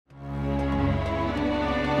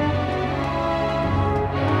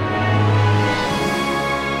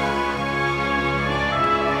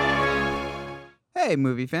Hey,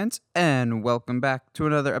 movie fans, and welcome back to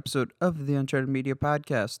another episode of the Uncharted Media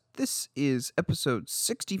Podcast. This is episode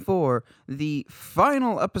 64, the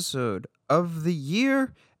final episode of the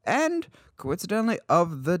year and, coincidentally,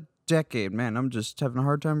 of the decade. Man, I'm just having a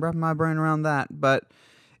hard time wrapping my brain around that, but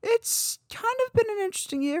it's kind of been an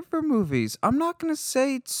interesting year for movies. I'm not going to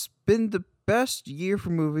say it's been the best year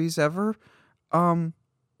for movies ever.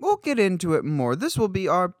 We'll get into it more. This will be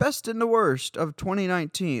our best and the worst of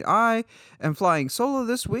 2019. I am flying solo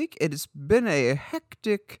this week. It has been a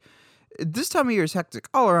hectic... This time of year is hectic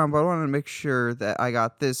all around, but I wanted to make sure that I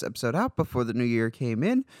got this episode out before the new year came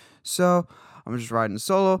in. So, I'm just riding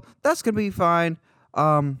solo. That's going to be fine.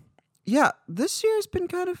 This year has been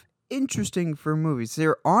kind of interesting for movies.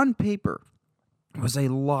 There, on paper, was a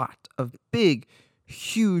lot of big,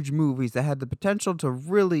 huge movies that had the potential to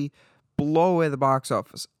really blow away the box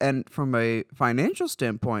office. And from a financial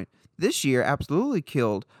standpoint, this year absolutely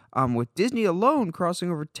killed, with Disney alone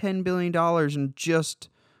crossing over $10 billion in just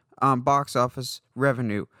box office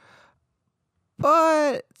revenue.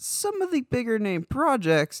 But some of the bigger name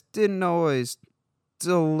projects didn't always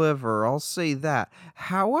deliver, I'll say that.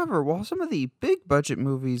 However, while some of the big budget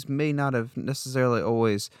movies may not have necessarily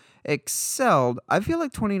always excelled, I feel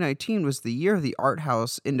like 2019 was the year of the art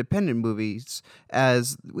house independent movies,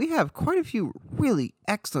 as we have quite a few really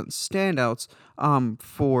excellent standouts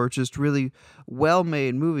for just really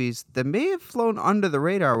well-made movies that may have flown under the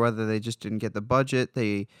radar, whether they just didn't get the budget,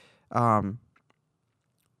 they just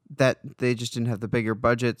didn't have the bigger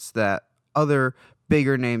budgets that other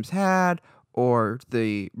bigger names had, or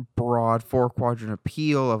the broad four-quadrant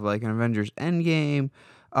appeal of like an Avengers Endgame.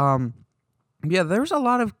 There's a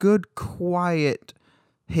lot of good, quiet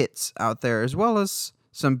hits out there, as well as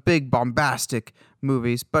some big, bombastic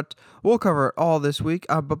movies. But we'll cover it all this week.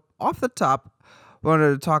 But off the top, I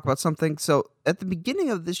wanted to talk about something. So at the beginning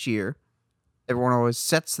of this year, everyone always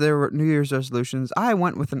sets their New Year's resolutions. I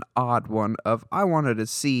went with an odd one of I wanted to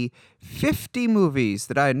see 50 movies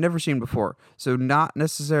that I had never seen before. So not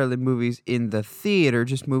necessarily movies in the theater,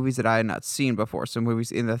 just movies that I had not seen before. So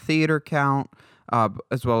movies in the theater count,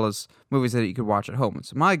 as well as movies that you could watch at home.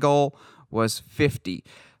 So my goal was 50.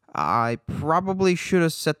 I probably should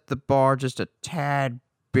have set the bar just a tad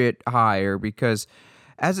bit higher, because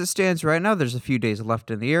as it stands right now, there's a few days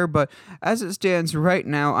left in the year, but as it stands right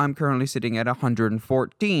now, I'm currently sitting at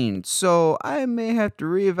 114. So I may have to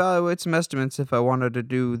reevaluate some estimates if I wanted to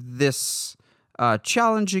do this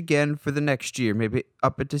challenge again for the next year. Maybe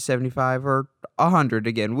up it to 75 or 100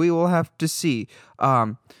 again. We will have to see.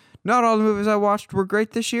 Not all the movies I watched were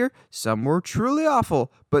great this year. Some were truly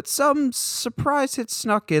awful, but some surprise hits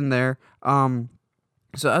snuck in there.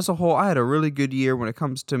 So as a whole, I had a really good year when it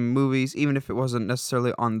comes to movies, even if it wasn't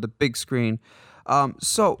necessarily on the big screen.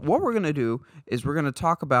 So what we're going to do is we're going to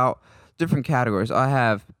talk about different categories. I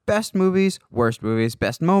have best movies, worst movies,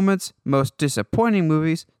 best moments, most disappointing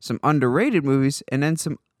movies, some underrated movies, and then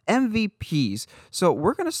some MVPs. So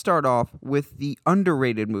we're going to start off with the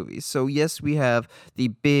underrated movies. So yes, we have the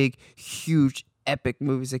big, huge, epic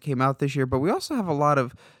movies that came out this year, but we also have a lot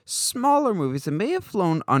of smaller movies that may have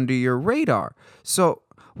flown under your radar. So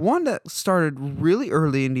one that started really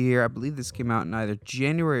early in the year, I believe this came out in either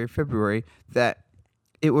January or February, that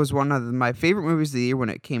it was one of my favorite movies of the year when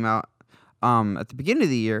it came out at the beginning of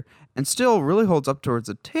the year, and still really holds up towards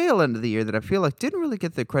the tail end of the year, that I feel like didn't really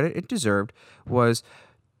get the credit it deserved, was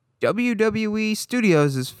WWE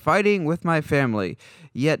Studios is Fighting With My Family.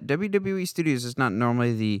 Yet WWE Studios is not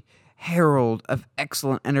normally the herald of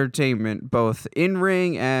excellent entertainment, both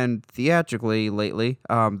in-ring and theatrically lately.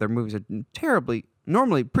 Their movies are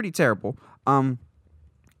normally pretty terrible. And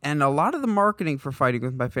a lot of the marketing for Fighting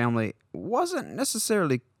With My Family wasn't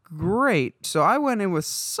necessarily great. So I went in with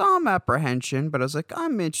some apprehension, but I was like,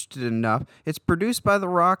 I'm interested enough. It's produced by The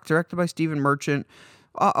Rock, directed by Stephen Merchant.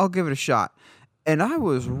 I'll give it a shot. And I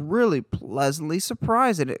was really pleasantly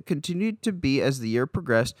surprised, and it continued to be, as the year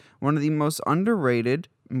progressed, one of the most underrated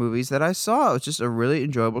movies that I saw. It was just a really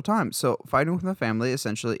enjoyable time. So Fighting With My Family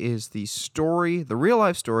essentially is the story, the real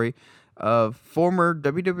life story of former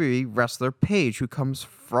WWE wrestler Paige, who comes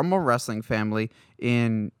from a wrestling family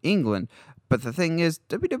in England. But the thing is,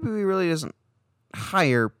 WWE really doesn't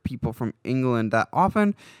hire people from England that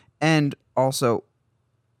often, and also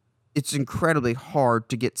it's incredibly hard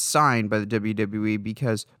to get signed by the WWE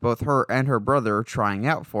because both her and her brother are trying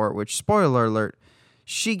out for it, which, spoiler alert,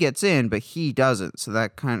 she gets in, but he doesn't. So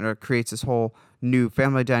that kind of creates this whole new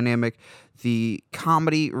family dynamic. The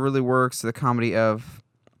comedy really works. The comedy of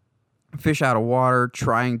fish out of water,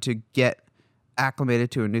 trying to get acclimated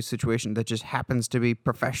to a new situation that just happens to be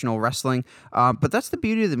professional wrestling. But that's the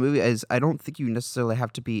beauty of the movie, is I don't think you necessarily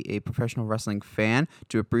have to be a professional wrestling fan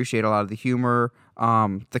to appreciate a lot of the humor.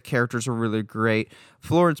 The characters are really great.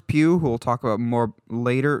 Florence Pugh, who we'll talk about more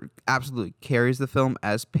later, absolutely carries the film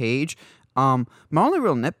as Paige. My only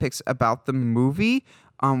real nitpicks about the movie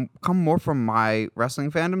come more from my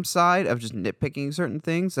wrestling fandom side of just nitpicking certain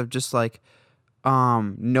things, of just like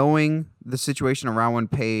knowing the situation around when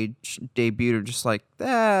Paige debuted, or just like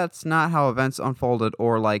that's not how events unfolded,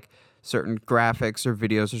 or like certain graphics or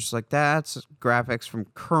videos are just like that's graphics from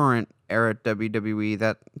current era WWE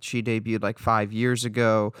that she debuted like 5 years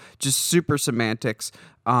ago. Just super semantics.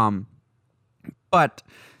 But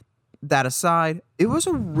that aside, it was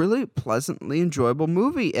a really pleasantly enjoyable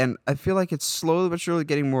movie, and I feel like it's slowly but surely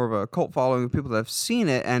getting more of a cult following of people that have seen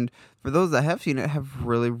it, and for those that have seen it, have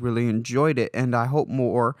really, really enjoyed it, and I hope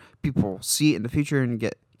more people see it in the future and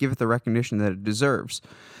give it the recognition that it deserves.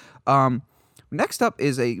 Next up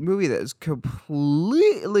is a movie that is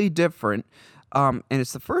completely different, and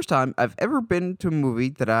it's the first time I've ever been to a movie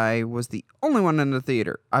that I was the only one in the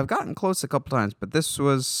theater. I've gotten close a couple times, but this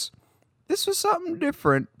was something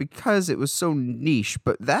different because it was so niche.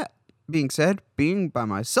 But that being said, being by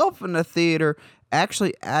myself in the theater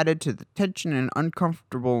actually added to the tension and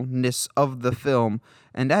uncomfortableness of the film,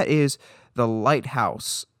 and that is The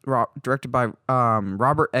Lighthouse, directed by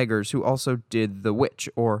Robert Eggers, who also did The Witch,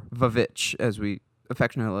 or The Witch, as we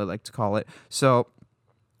affectionately like to call it. So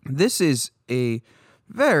this is a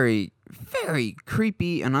very, very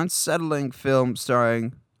creepy and unsettling film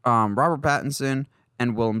starring Robert Pattinson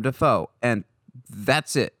and Willem Dafoe, and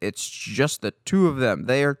that's it. It's just the two of them.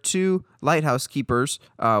 They are two lighthouse keepers,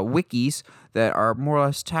 wickies, that are more or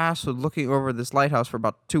less tasked with looking over this lighthouse for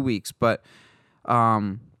about 2 weeks, but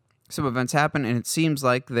some events happen, and it seems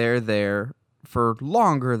like they're there for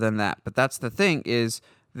longer than that. But that's the thing, is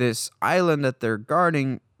this island that they're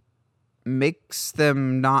guarding makes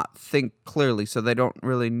them not think clearly, so they don't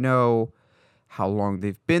really know how long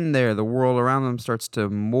they've been there. The world around them starts to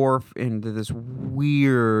morph into this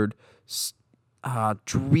weird,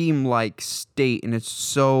 dreamlike state, and it's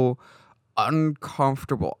so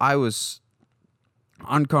uncomfortable. I was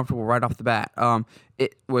uncomfortable right off the bat.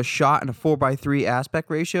 It was shot in a 4:3 aspect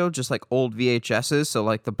ratio, just like old VHSs, so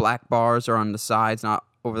like the black bars are on the sides, not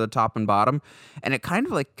over the top and bottom, and it kind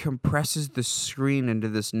of like compresses the screen into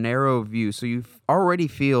this narrow view, so you already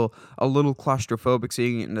feel a little claustrophobic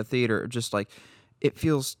seeing it in the theater. Just like it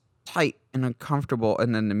feels tight and uncomfortable,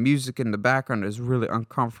 and then the music in the background is really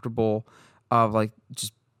uncomfortable, of like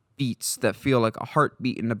just beats that feel like a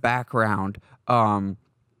heartbeat in the background.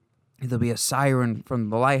 There'll be a siren from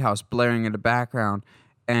the lighthouse blaring in the background,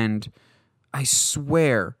 and I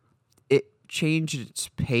swear changed its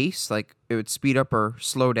pace, like it would speed up or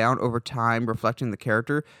slow down over time, reflecting the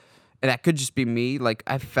character. And that could just be me. Like,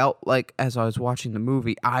 I felt like as I was watching the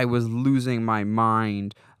movie, I was losing my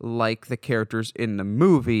mind like the characters in the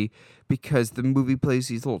movie, because the movie plays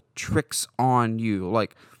these little tricks on you.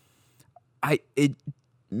 Like, it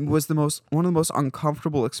was one of the most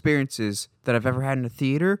uncomfortable experiences that I've ever had in a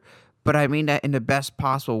theater, but I mean that in the best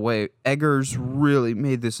possible way. Eggers really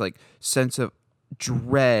made this like sense of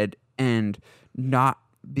dread and not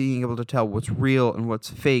being able to tell what's real and what's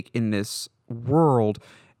fake in this world,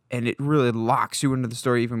 and it really locks you into the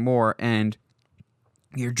story even more, and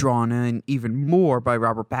you're drawn in even more by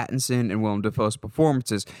Robert Pattinson and Willem Dafoe's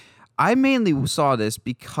performances. I mainly saw this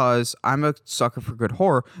because I'm a sucker for good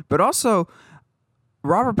horror, but also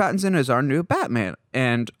Robert Pattinson is our new Batman,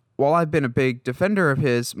 and while I've been a big defender of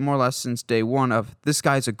his more or less since day one of this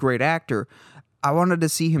guy's a great actor, I wanted to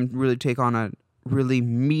see him really take on a really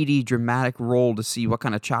meaty, dramatic role to see what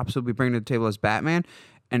kind of chops he'll be bringing to the table as Batman.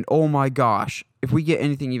 And oh my gosh, if we get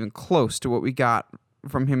anything even close to what we got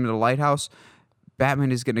from him in The Lighthouse,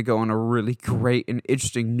 Batman is going to go in a really great and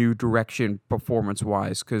interesting new direction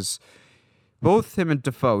performance-wise, because both him and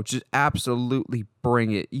Dafoe just absolutely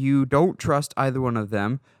bring it. You don't trust either one of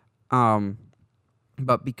them,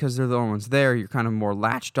 but because they're the only ones there, you're kind of more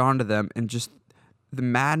latched onto them, and just the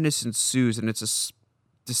madness ensues, and it's a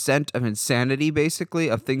descent of insanity, basically,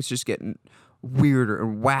 of things just getting weirder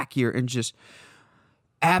and wackier and just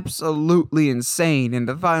absolutely insane. And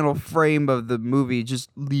the final frame of the movie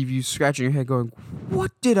just leave you scratching your head going,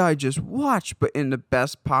 what did I just watch? But in the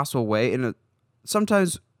best possible way. And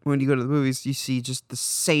sometimes when you go to the movies, you see just the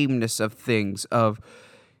sameness of things, of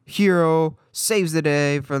hero saves the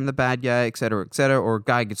day from the bad guy, etc., or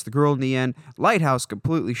guy gets the girl in the end. Lighthouse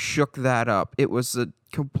completely shook that up. It was a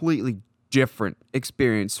completely different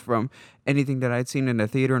experience from anything that I'd seen in a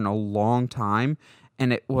theater in a long time,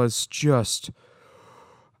 and it was just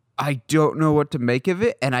I don't know what to make of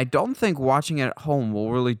it, and I don't think watching it at home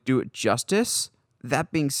will really do it justice.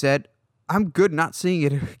 That being said, I'm good not seeing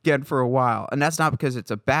it again for a while, and that's not because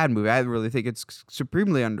it's a bad movie. I really think it's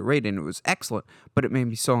supremely underrated, and it was excellent, but it made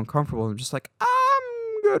me so uncomfortable. I'm just like,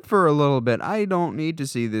 I'm good for a little bit. I don't need to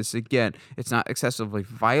see this again. It's not excessively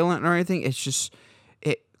violent or anything. It's just,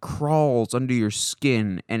 it crawls under your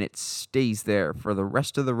skin, and it stays there for the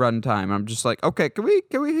rest of the runtime. I'm just like, okay, can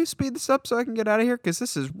we speed this up so I can get out of here? Because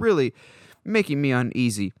this is really making me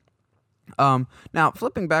uneasy. Now,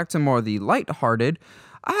 flipping back to more the lighthearted,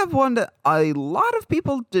 I have one that a lot of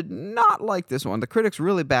people did not like this one. The critics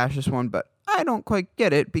really bashed this one, but I don't quite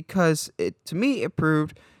get it because to me, it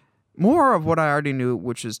proved more of what I already knew,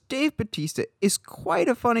 which is Dave Bautista is quite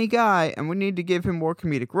a funny guy, and we need to give him more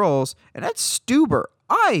comedic roles, and that's Stuber.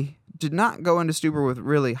 I did not go into Stuber with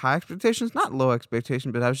really high expectations, not low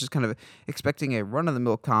expectations, but I was just kind of expecting a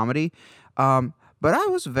run-of-the-mill comedy. But I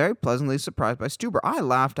was very pleasantly surprised by Stuber. I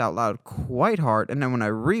laughed out loud quite hard, and then when I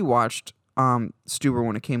rewatched Stuber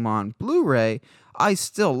when it came on Blu-ray, I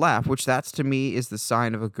still laugh, which that's to me is the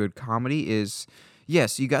sign of a good comedy is,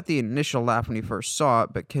 yes, you got the initial laugh when you first saw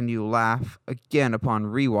it, but can you laugh again upon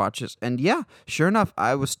rewatches? And yeah, sure enough,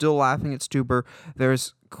 I was still laughing at Stuber.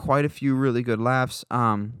 There's quite a few really good laughs.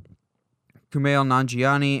 Kumail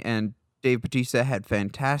Nanjiani and Dave Bautista had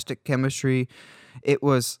fantastic chemistry. It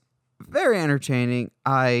was very entertaining.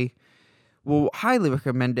 I will highly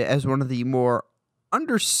recommend it as one of the more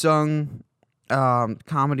undersung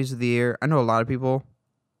comedies of the year. I know a lot of people,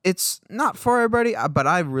 it's not for everybody, but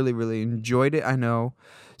I really, really enjoyed it. I know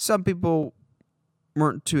some people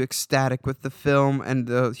weren't too ecstatic with the film, and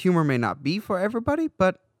the humor may not be for everybody,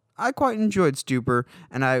 but I quite enjoyed Stuber,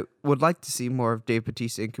 and I would like to see more of Dave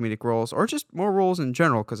Bautista in comedic roles, or just more roles in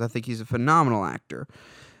general, because I think he's a phenomenal actor.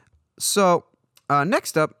 So,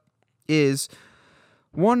 next up is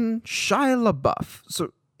one Shia LaBeouf.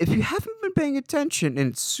 So, if you haven't been paying attention,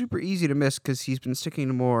 and it's super easy to miss because he's been sticking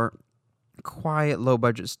to more quiet,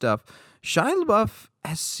 low-budget stuff, Shia LaBeouf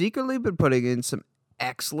has secretly been putting in some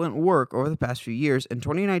excellent work over the past few years, and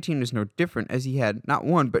 2019 is no different, as he had not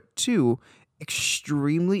one, but two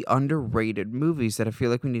extremely underrated movies that I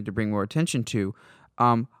feel like we need to bring more attention to.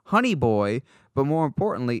 Honey Boy, but more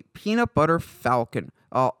importantly, Peanut Butter Falcon.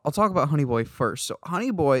 I'll talk about Honey Boy first. So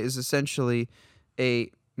Honey Boy is essentially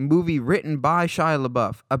a movie written by Shia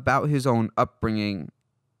LaBeouf about his own upbringing,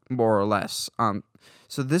 more or less.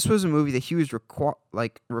 So this was a movie that he was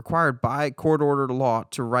required by court-ordered law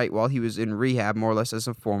to write while he was in rehab, more or less as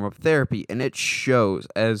a form of therapy, and it shows,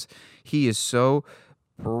 as he is so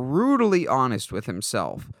brutally honest with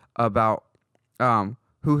himself about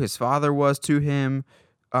who his father was to him,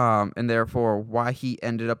 and therefore why he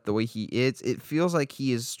ended up the way he is. It feels like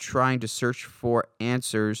he is trying to search for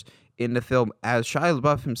answers in the film, as Shia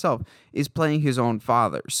LaBeouf himself is playing his own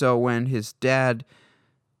father. So when his dad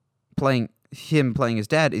playing his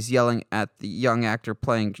dad is yelling at the young actor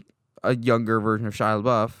playing a younger version of Shia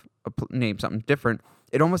LaBeouf, name something different,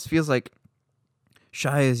 it almost feels like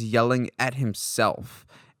Shia is yelling at himself.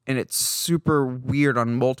 And it's super weird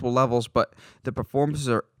on multiple levels, but the performances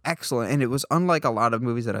are excellent. And it was unlike a lot of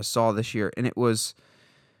movies that I saw this year. And it was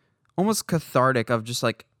almost cathartic of just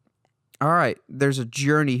like, all right, there's a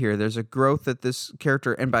journey here. There's a growth that this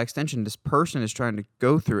character, and by extension, this person is trying to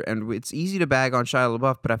go through. And it's easy to bag on Shia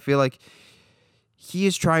LaBeouf, but I feel like he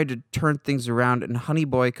is trying to turn things around, and Honey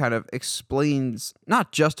Boy kind of explains,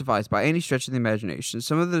 not justifies by any stretch of the imagination.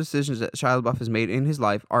 Some of the decisions that Shia LaBeouf has made in his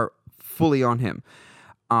life are fully on him.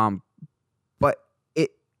 But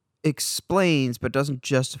it explains, but doesn't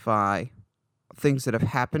justify things that have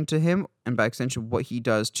happened to him, and by extension, what he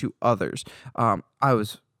does to others. I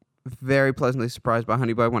was very pleasantly surprised by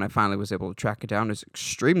Honey Boy when I finally was able to track it down. It's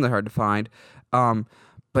extremely hard to find,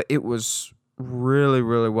 but it was really,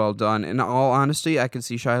 really well done. In all honesty, I could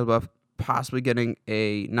see Shia LaBeouf possibly getting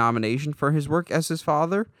a nomination for his work as his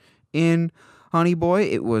father in Honey Boy.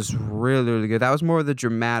 It was really, really good. That was more of the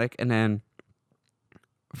dramatic, and then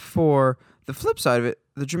for the flip side of it,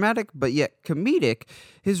 the dramatic but yet comedic,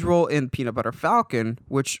 his role in Peanut Butter Falcon,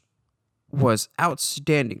 which was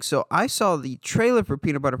outstanding. So I saw the trailer for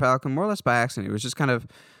Peanut Butter Falcon more or less by accident. It was just kind of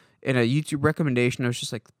in a YouTube recommendation. I was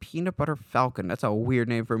just like, Peanut Butter Falcon, that's a weird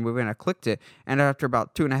name for a movie, and I clicked it, and after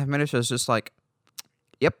about 2.5 minutes, I was just like,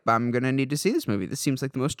 yep, I'm gonna need to see this movie. This seems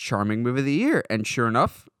like the most charming movie of the year, and sure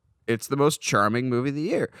enough, it's the most charming movie of the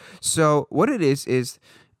year. So what it is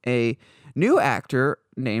a new actor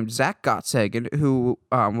named Zach Gottsagen, who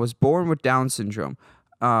was born with Down syndrome,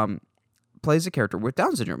 plays a character with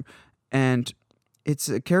Down syndrome. And it's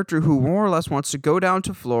a character who more or less wants to go down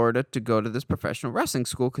to Florida to go to this professional wrestling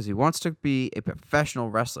school because he wants to be a professional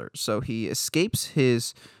wrestler. So he escapes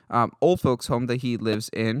his old folks' home that he lives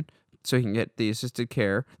in so he can get the assisted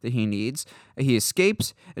care that he needs. He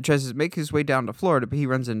escapes and tries to make his way down to Florida, but he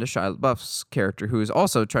runs into Shia LaBeouf's character, who is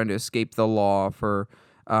also trying to escape the law for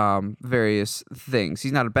various things.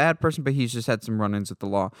 He's not a bad person, but he's just had some run-ins with the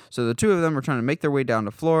law. So the two of them are trying to make their way down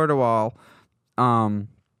to Florida while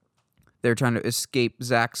they're trying to escape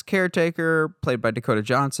Zach's caretaker, played by Dakota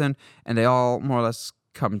Johnson, and they all more or less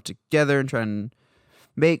come together and try and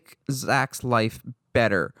make Zach's life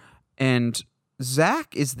better. And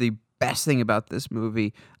Zach is the best thing about this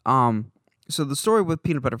movie. So the story with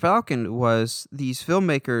Peanut Butter Falcon was these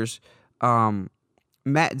filmmakers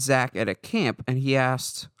met Zach at a camp, and he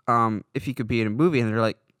asked if he could be in a movie, and they're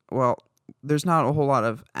like, well, there's not a whole lot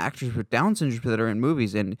of actors with Down syndrome that are in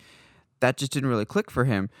movies, and that just didn't really click for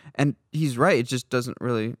him. And he's right, it just doesn't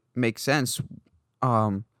really make sense.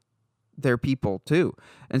 They're people too.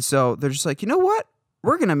 And so they're just like, you know what?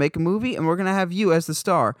 We're going to make a movie, and we're going to have you as the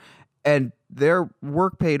star. And their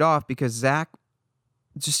work paid off because Zach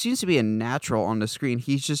just seems to be a natural on the screen.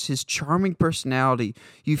 He's just his charming personality.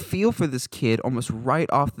 You feel for this kid almost right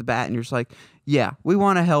off the bat, and you're just like, yeah, we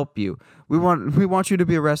want to help you. We want you to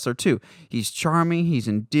be a wrestler too. He's charming. He's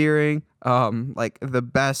endearing. Like the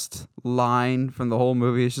best line from the whole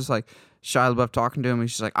movie is just like Shia LaBeouf talking to him.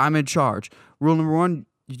 He's just like, I'm in charge. Rule number 1,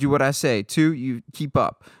 you do what I say. 2, you keep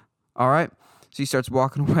up. All right. So he starts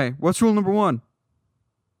walking away. What's rule number 1?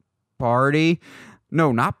 Party.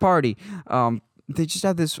 No, not party. They just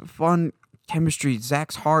have this fun chemistry.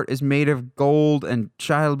 Zach's heart is made of gold, and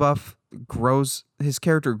Shia LaBeouf his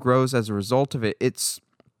character grows as a result of it.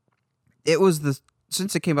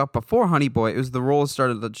 Since it came out before Honey Boy, it was the role that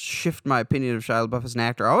started to shift my opinion of Shia LaBeouf as an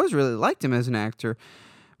actor. I always really liked him as an actor,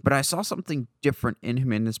 but I saw something different in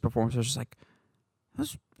him in this performance. I was just like, that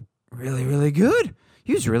was really, really good.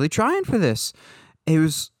 He was really trying for this. It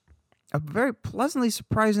was a very pleasantly,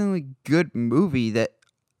 surprisingly good movie that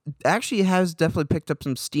actually has definitely picked up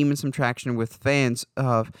some steam and some traction with fans.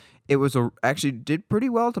 Actually did pretty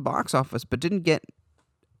well at the box office, but didn't get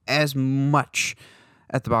as much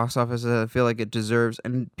at the box office as I feel like it deserves.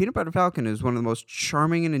 And Peanut Butter Falcon is one of the most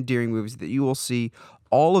charming and endearing movies that you will see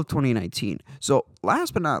all of 2019. So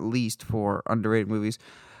last but not least for underrated movies,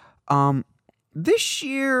 this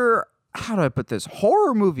year, how do I put this?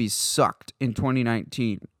 Horror movies sucked in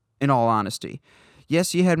 2019, in all honesty.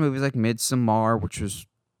 Yes, you had movies like Midsommar, which was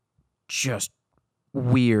just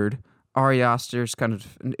weird. Ari Aster's kind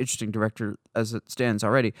of an interesting director as it stands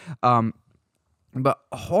already. But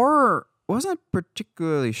horror wasn't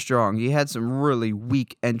particularly strong. You had some really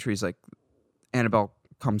weak entries like Annabelle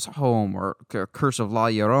Comes Home or Curse of La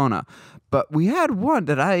Llorona. But we had one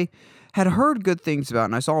that I had heard good things about,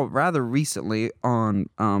 and I saw rather recently on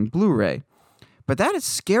Blu-ray. But that is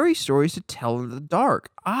Scary Stories to Tell in the Dark.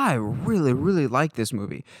 I really, really like this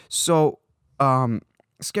movie. So,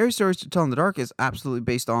 Scary Stories to Tell in the Dark is absolutely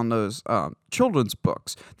based on those children's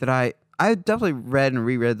books that I definitely read and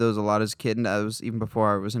reread those a lot as a kid, and that was even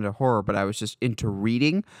before I was into horror, but I was just into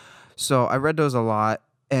reading. So I read those a lot,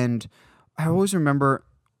 and I always remember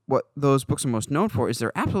what those books are most known for is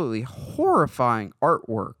their absolutely horrifying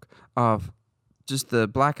artwork of just the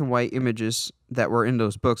black and white images that were in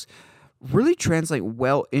those books really translate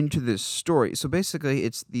well into this story. So basically,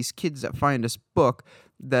 it's these kids that find this book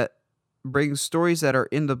that brings stories that are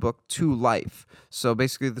in the book to life. So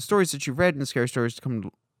basically, the stories that you've read in Scary Stories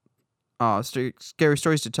Scary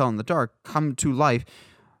Stories to Tell in the Dark come to life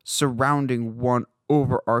surrounding one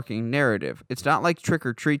overarching narrative. It's not like Trick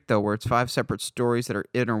or Treat, though, where it's 5 separate stories that are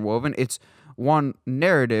interwoven. It's one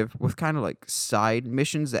narrative with kind of like side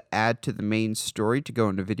missions that add to the main story, to go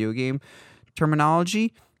into video game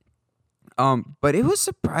terminology. But it was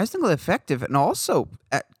surprisingly effective and also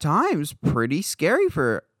at times pretty scary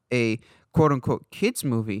for a quote-unquote kids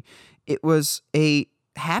movie. It was a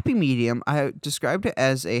happy medium. I described it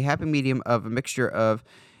as a happy medium of a mixture of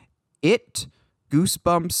It,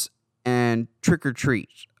 Goosebumps, and Trick or Treat.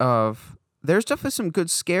 There's definitely some good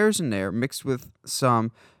scares in there mixed with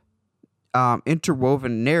some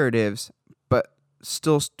interwoven narratives, but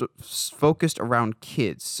still focused around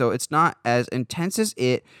kids. So it's not as intense as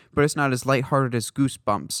It, but it's not as lighthearted as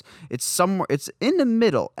Goosebumps. It's in the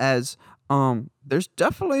middle, as there's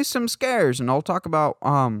definitely some scares, and I'll talk about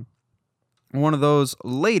one of those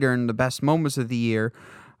later in the best moments of the year.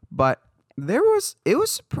 But it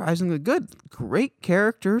was surprisingly good. Great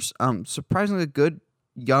characters, surprisingly good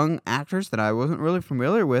young actors that I wasn't really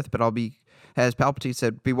familiar with, but I'll be, as Palpatine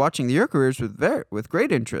said, be watching their careers with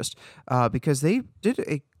great interest, because they did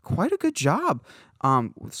a quite a good job.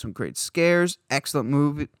 With some great scares, excellent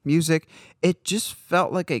movie music. It just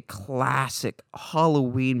felt like a classic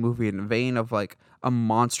Halloween movie in the vein of like a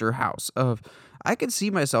Monster House. Of I could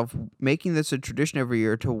see myself making this a tradition every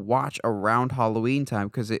year to watch around Halloween time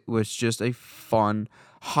because it was just a fun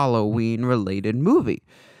Halloween related movie.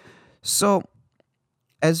 So,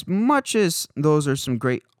 as much as those are some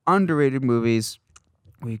great underrated movies,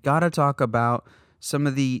 we got to talk about some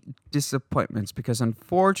of the disappointments because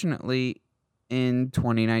unfortunately in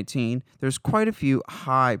 2019 there's quite a few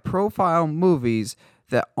high profile movies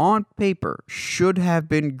that on paper should have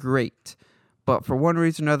been great, but for one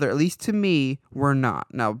reason or another, at least to me, were not.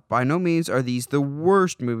 Now, by no means are these the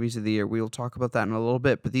worst movies of the year. We'll talk about that in a little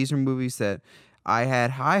bit, but these are movies that I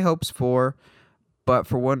had high hopes for, but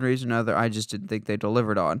for one reason or another, I just didn't think they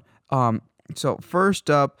delivered on. So first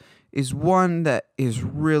up is one that is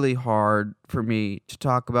really hard for me to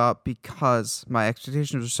talk about because my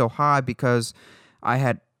expectations are so high because I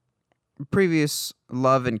had previous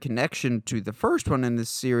love and connection to the first one in this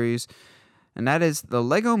series, and that is the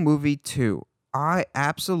Lego Movie 2. I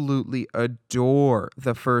absolutely adore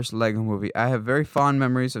the first Lego Movie. I have very fond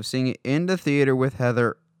memories of seeing it in the theater with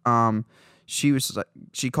Heather.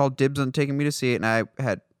 She called dibs on taking me to see it, and I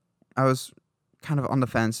was kind of on the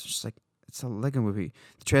fence, just like, it's a Lego movie.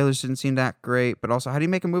 The trailers didn't seem that great, but also, how do you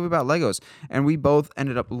make a movie about Legos? And we both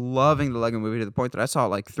ended up loving the Lego Movie to the point that I saw it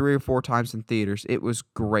like 3 or 4 times in theaters. It was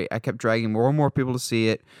great. I kept dragging more and more people to see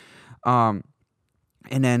it. And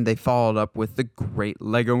then they followed up with the great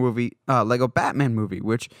Lego Batman movie,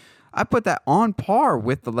 which I put that on par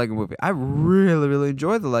with the Lego Movie. I really, really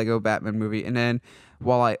enjoyed the Lego Batman movie. And then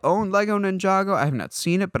while I own Lego Ninjago, I have not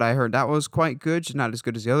seen it, but I heard that was quite good, just not as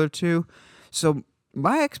good as the other two. So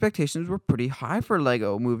my expectations were pretty high for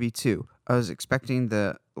Lego Movie 2. I was expecting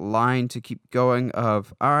the line to keep going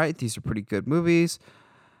of, all right, these are pretty good movies.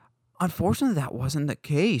 Unfortunately, that wasn't the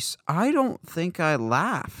case. I don't think I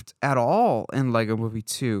laughed at all in Lego Movie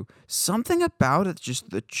 2. Something about it, just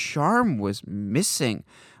the charm was missing.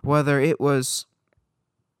 Whether it was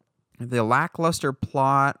the lackluster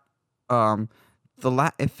plot,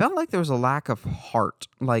 it felt like there was a lack of heart.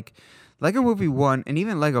 Like Lego Movie 1 and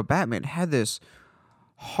even Lego Batman had this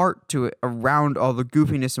heart to it around all the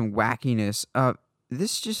goofiness and wackiness.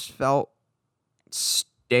 This just felt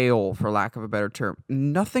stale, for lack of a better term.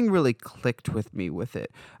 Nothing really clicked with me with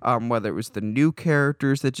it. Whether it was the new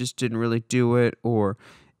characters that just didn't really do it, or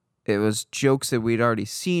it was jokes that we'd already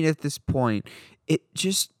seen at this point. It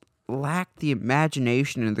just lacked the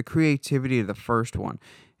imagination and the creativity of the first one.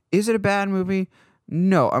 Is it a bad movie?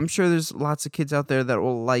 No, I'm sure there's lots of kids out there that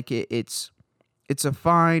will like it. It's a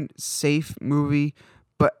fine, safe movie,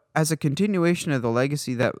 but as a continuation of the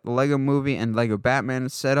legacy that the Lego Movie and Lego Batman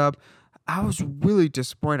set up, I was really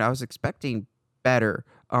disappointed. I was expecting better.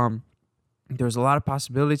 There was a lot of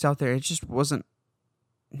possibilities out there. It just wasn't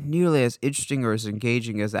nearly as interesting or as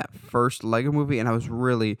engaging as that first Lego Movie, and I was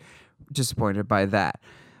really disappointed by that.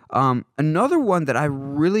 Another one that I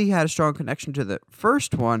really had a strong connection to the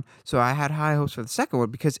first one, so I had high hopes for the second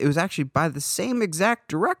one because it was actually by the same exact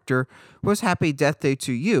director, was Happy Death Day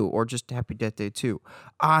 2 You, or just Happy Death Day 2.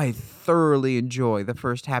 I thoroughly enjoy the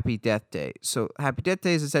first Happy Death Day. So Happy Death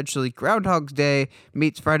Day is essentially Groundhog's Day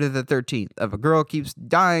meets Friday the 13th. Of a girl keeps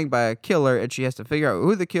dying by a killer and she has to figure out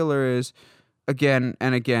who the killer is again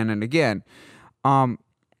and again and again.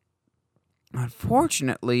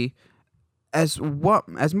 Unfortunately, as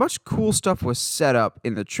much cool stuff was set up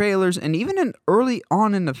in the trailers and even in early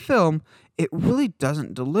on in the film, it really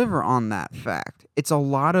doesn't deliver on that fact. It's a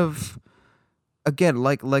lot of, again,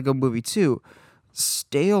 like Lego Movie 2,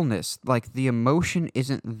 staleness. Like, the emotion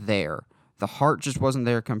isn't there. The heart just wasn't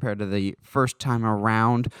there compared to the first time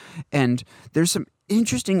around. And there's some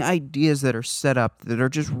interesting ideas that are set up that are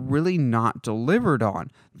just really not delivered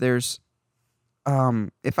on. There's,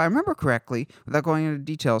 if I remember correctly, without going into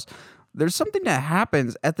details, there's something that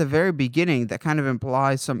happens at the very beginning that kind of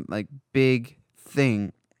implies some like big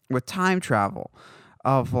thing with time travel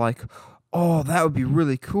of like, oh, that would be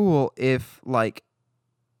really cool if like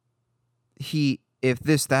if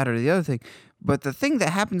this, that, or the other thing. But the thing that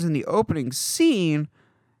happens in the opening scene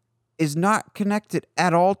is not connected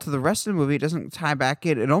at all to the rest of the movie. It doesn't tie back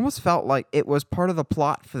in. It almost felt like it was part of the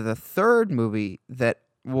plot for the third movie that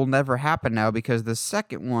will never happen now because the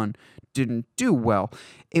second one didn't do well.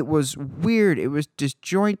 It was weird. It was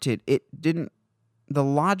disjointed. The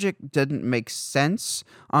logic didn't make sense.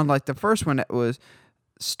 Unlike the first one, it was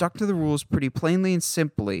stuck to the rules pretty plainly and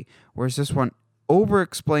simply, whereas this one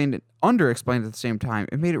over-explained and under-explained at the same time.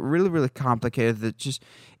 It made it really, really complicated that just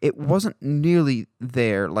it wasn't nearly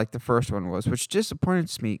there like the first one was, which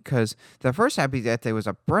disappointed me because the first Happy Death Day was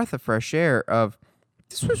a breath of fresh air of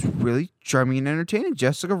this was really charming and entertaining.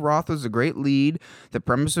 Jessica Rothe was a great lead. The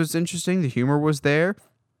premise was interesting. The humor was there.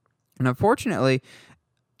 And unfortunately,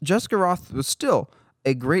 Jessica Rothe was still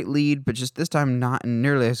a great lead, but just this time not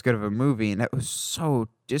nearly as good of a movie, and that was so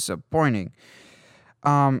disappointing.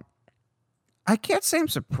 I can't say I'm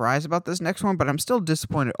surprised about this next one, but I'm still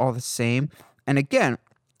disappointed all the same. And again,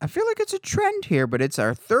 I feel like it's a trend here, but it's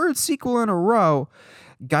our third sequel in a row,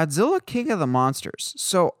 Godzilla King of the Monsters.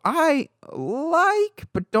 So I like,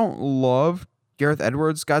 but don't love Gareth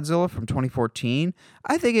Edwards' Godzilla from 2014.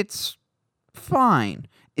 I think it's fine.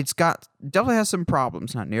 It's got definitely has some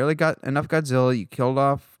problems. Not nearly got enough Godzilla. You killed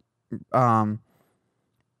off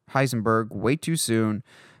Heisenberg way too soon.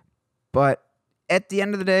 But at the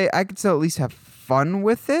end of the day, I could still at least have fun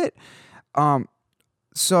with it.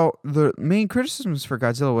 So the main criticisms for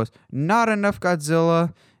Godzilla was not enough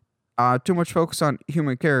Godzilla, too much focus on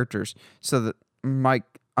human characters. So that Mike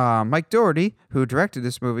Dougherty, who directed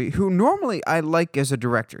this movie, who normally I like as a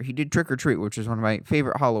director, he did Trick or Treat, which is one of my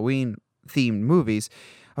favorite Halloween themed movies.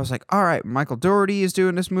 I was like, all right, Michael Dougherty is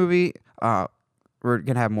doing this movie. We're going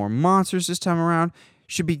to have more monsters this time around.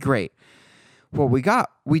 Should be great. Well,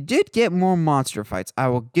 we did get more monster fights. I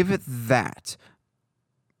will give it that.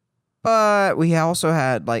 But we also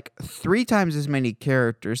had like 3 times as many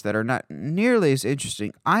characters that are not nearly as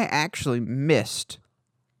interesting. I actually missed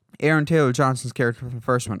Aaron Taylor Johnson's character from the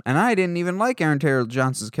first one. And I didn't even like Aaron Taylor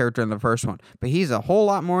Johnson's character in the first one. But he's a whole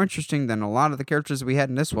lot more interesting than a lot of the characters we had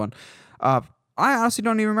in this one. I honestly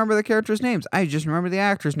don't even remember the characters' names. I just remember the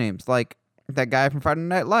actors' names, like that guy from Friday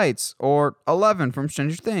Night Lights, or Eleven from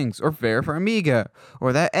Stranger Things, or Vera from Amiga,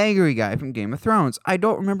 or that angry guy from Game of Thrones. I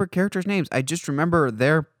don't remember characters' names. I just remember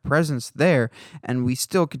their presence there, and we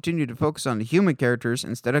still continue to focus on the human characters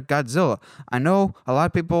instead of Godzilla. I know a lot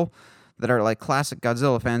of people that are like classic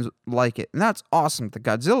Godzilla fans like it, and that's awesome. The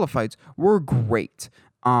Godzilla fights were great.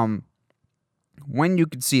 When you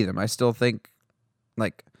could see them, I still think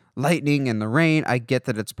like lightning and the rain. I get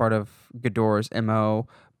that it's part of Ghidorah's MO,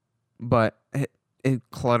 but it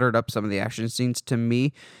cluttered up some of the action scenes to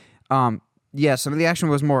me. Yeah, some of the action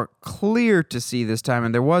was more clear to see this time,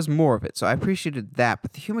 and there was more of it, so I appreciated that.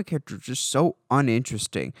 But the human character was just so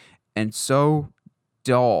uninteresting and so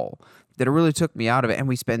dull that it really took me out of it, and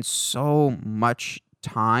we spent so much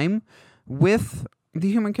time with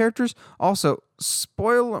the human characters. Also,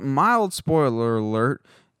 mild spoiler alert,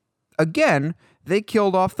 again, they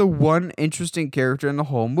killed off the one interesting character in the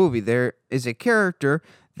whole movie. There is a character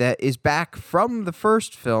that is back from the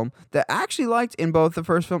first film that I actually liked in both the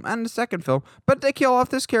first film and the second film, but they kill off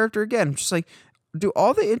this character again. I'm just like, do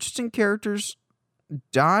all the interesting characters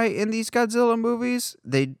die in these Godzilla movies?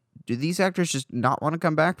 Do these actors just not want to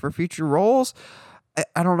come back for future roles?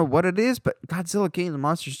 I don't know what it is, but Godzilla King of the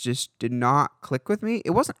Monsters just did not click with me.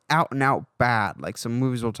 It wasn't out and out bad like some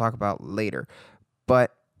movies we'll talk about later,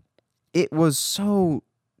 but it was so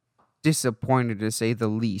disappointed, to say the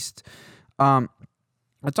least.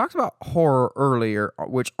 I talked about horror earlier,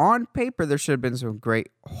 which on paper there should have been some great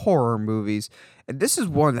horror movies. And this is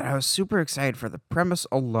one that I was super excited for the premise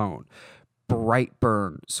alone.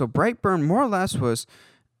 Brightburn. So Brightburn more or less was,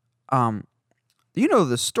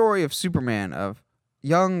 the story of Superman, of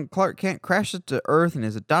young Clark Kent crashes to Earth and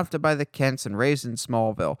is adopted by the Kents and raised in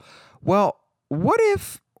Smallville. Well, what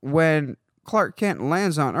if when Clark Kent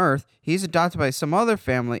lands on Earth, he's adopted by some other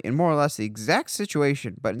family in more or less the exact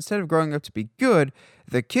situation, but instead of growing up to be good,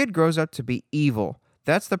 the kid grows up to be evil.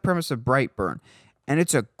 That's the premise of Brightburn, and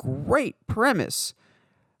it's a great premise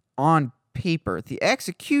on paper. The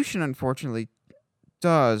execution, unfortunately,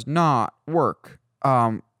 does not work.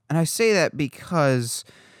 And I say that because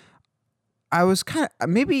I was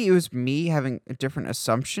maybe it was me having different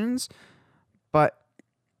assumptions, but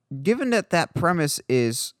given that premise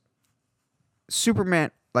is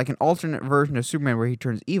Superman, like an alternate version of Superman where he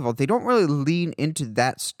turns evil, they don't really lean into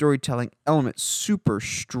that storytelling element super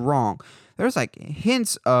strong. There's like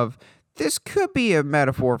hints of this could be a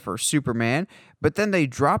metaphor for Superman, but then they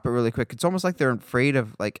drop it really quick. It's almost like they're afraid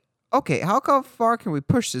of like, okay, how far can we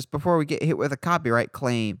push this before we get hit with a copyright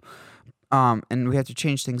claim? And we have to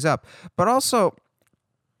change things up. But also,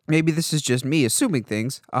 maybe this is just me assuming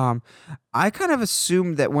things. I kind of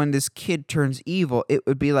assumed that when this kid turns evil, it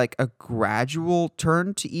would be like a gradual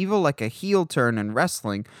turn to evil, like a heel turn in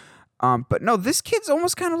wrestling. But no, this kid's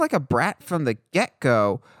almost kind of like a brat from the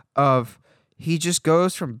get-go of he just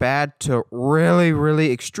goes from bad to really,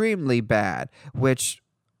 really extremely bad, which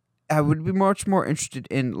I would be much more interested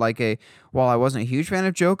in while I wasn't a huge fan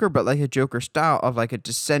of Joker, but like a Joker style of like a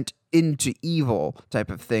descent into evil type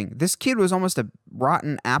of thing. This kid was almost a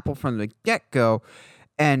rotten apple from the get-go,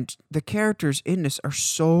 and the characters in this are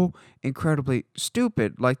so incredibly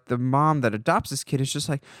stupid. Like the mom that adopts this kid is just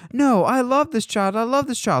like, no, I love this child. I love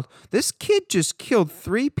this child. This kid just killed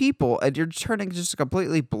 3 people, and you're turning just a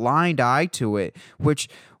completely blind eye to it, which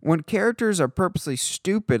when characters are purposely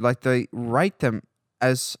stupid, like they write them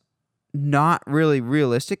as not really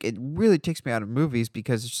realistic, it really takes me out of movies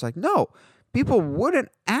because it's just like, no, people wouldn't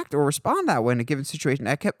act or respond that way in a given situation.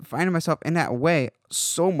 I kept finding myself in that way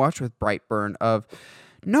so much with Brightburn of,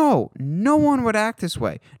 no one would act this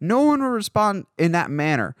way. No one would respond in that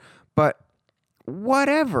manner. But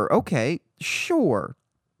whatever. Okay, sure.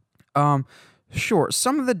 Sure.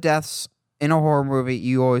 Some of the deaths in a horror movie,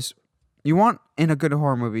 you want in a good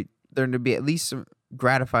horror movie there to be at least some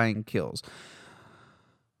gratifying kills.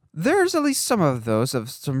 There's at least some of those of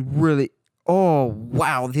some really, oh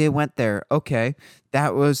wow, they went there. Okay,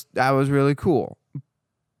 that was really cool.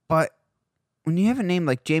 But when you have a name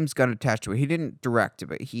like James Gunn attached to it, he didn't direct it,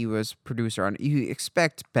 but he was producer on it. You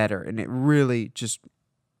expect better, and it really just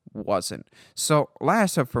wasn't. So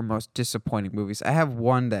last up for most disappointing movies, I have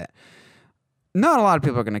one that not a lot of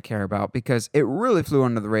people are going to care about because it really flew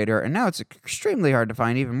under the radar, and now it's extremely hard to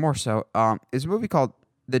find, even more so. Is a movie called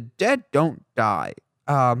The Dead Don't Die.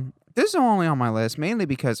 This is only on my list mainly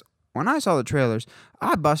because when I saw the trailers,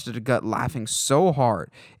 I busted a gut laughing so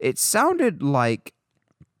hard. It sounded like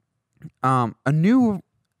a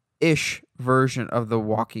new-ish version of The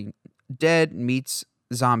Walking Dead meets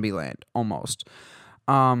Zombieland, almost.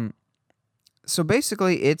 So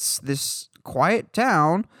basically, it's this quiet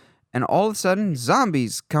town, and all of a sudden,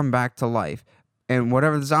 zombies come back to life. And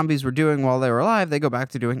whatever the zombies were doing while they were alive, they go back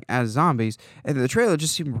to doing as zombies. And the trailer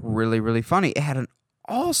just seemed really, really funny. It had an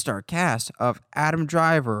all-star cast of Adam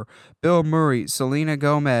Driver, Bill Murray, Selena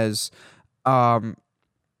Gomez, with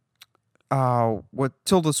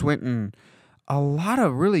Tilda Swinton, a lot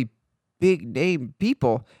of really big name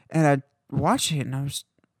people. And I watched it, and I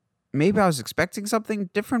was expecting something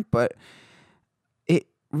different, but it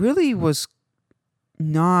really was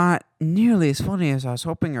not nearly as funny as I was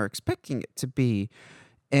hoping or expecting it to be.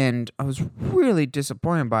 And I was really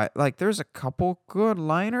disappointed by it. Like, there's a couple good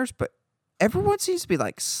liners, but everyone seems to be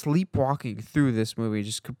like sleepwalking through this movie,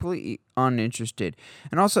 just completely uninterested.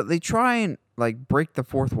 And also, they try and like break the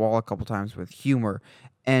fourth wall a couple times with humor,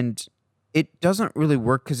 and it doesn't really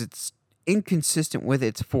work because it's inconsistent with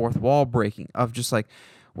its fourth wall breaking of just like,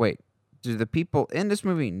 wait, do the people in this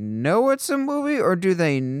movie know it's a movie or do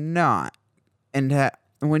they not? And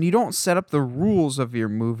when you don't set up the rules of your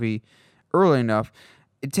movie early enough,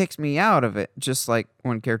 it takes me out of it, just like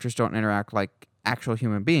when characters don't interact like actual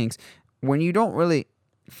human beings. When you don't really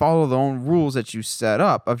follow the own rules that you set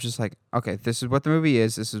up of just like, okay, this is what the movie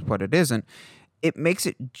is, this is what it isn't, it makes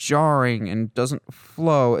it jarring and doesn't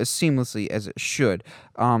flow as seamlessly as it should.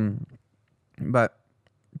 But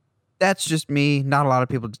that's just me. Not a lot of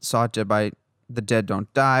people saw The Dead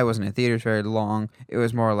Don't Die. It wasn't in theaters very long. It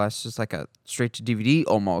was more or less just like a straight to DVD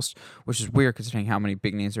almost, which is weird considering how many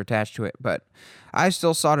big names are attached to it. But I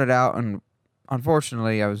still sought it out, and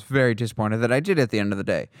unfortunately, I was very disappointed that I did at the end of the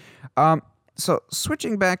day. So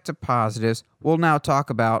switching back to positives, we'll now talk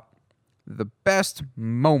about the best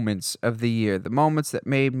moments of the year, the moments that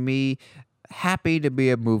made me happy to be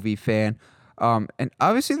a movie fan. And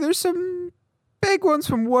obviously, there's some big ones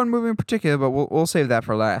from one movie in particular, but we'll save that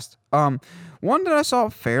for last. One that I saw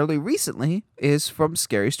fairly recently is from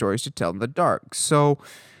Scary Stories to Tell in the Dark. So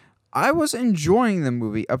I was enjoying the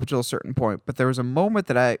movie up until a certain point, but there was a moment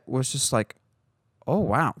that I was just like, oh,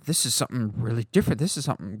 wow, this is something really different. This is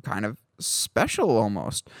something kind of special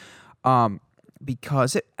almost.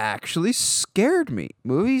 Because it actually scared me.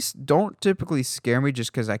 Movies don't typically scare me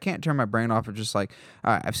just because I can't turn my brain off of just like,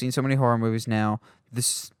 all right, I've seen so many horror movies now.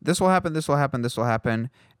 This will happen, this will happen, this will happen.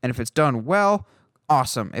 And if it's done well,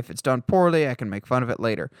 awesome. If it's done poorly, I can make fun of it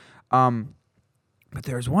later. But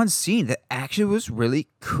there's one scene that actually was really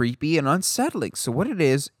creepy and unsettling. So what it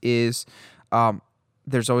is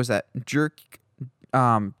there's always that jerk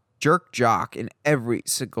jock in every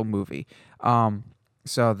single movie.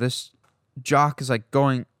 So this jock is like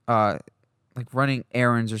going, like running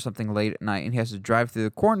errands or something late at night, and he has to drive through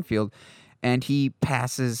the cornfield, and he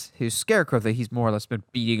passes his scarecrow that he's more or less been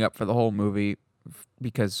beating up for the whole movie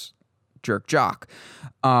because jerk jock.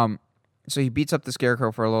 So he beats up the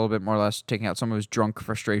scarecrow for a little bit, more or less taking out some of his drunk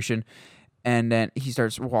frustration, and then he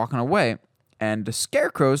starts walking away, and the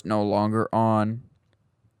scarecrow's no longer on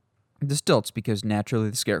the stilts because naturally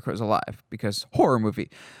the scarecrow's alive because horror movie.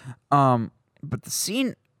 But the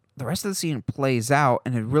scene the rest of the scene plays out,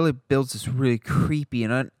 and it really builds this really creepy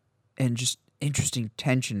and just interesting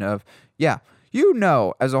tension of, yeah, you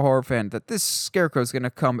know, as a horror fan, that this scarecrow is going to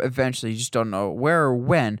come eventually. You just don't know where or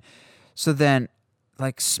when. So then,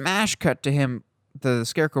 like, smash cut to him, the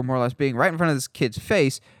scarecrow more or less being right in front of this kid's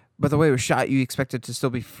face, but the way it was shot, you expect it to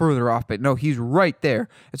still be further off, but no, he's right there.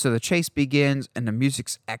 And so the chase begins, and the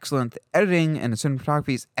music's excellent, the editing and the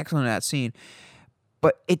cinematography is excellent in that scene.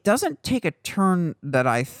 But it doesn't take a turn that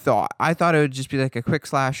I thought. I thought it would just be like a quick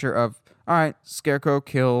slasher of, all right, scarecrow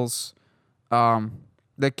kills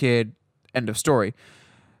the kid, end of story.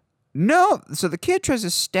 No, so the kid tries to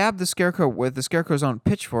stab the scarecrow with the scarecrow's own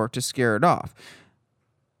pitchfork to scare it off.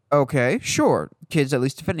 Okay, sure. Kid's at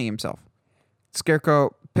least defending himself.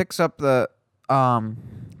 Scarecrow picks up the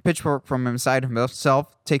pitchfork from inside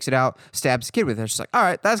himself, takes it out, stabs the kid with it. It's just like, all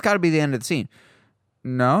right, that's got to be the end of the scene.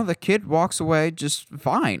 No, the kid walks away just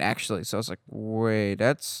fine, actually. So I was like, wait,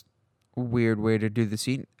 that's a weird way to do the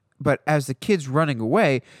scene. But as the kid's running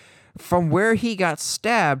away, from where he got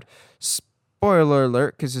stabbed, spoiler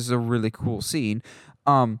alert, because this is a really cool scene,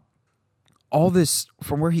 all this,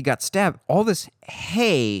 from where he got stabbed, all this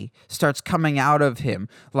hay starts coming out of him.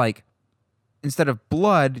 Like, instead of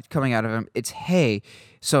blood coming out of him, it's hay.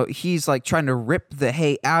 So he's like trying to rip the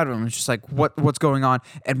hay out of him. It's just like, what's going on?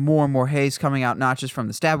 And more hay's coming out, not just from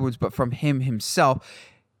the stab wounds, but from him himself.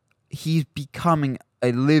 He's becoming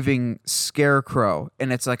a living scarecrow.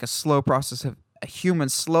 And it's like a slow process of a human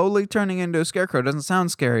slowly turning into a scarecrow. It doesn't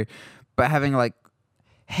sound scary, but having like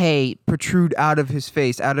hay protrude out of his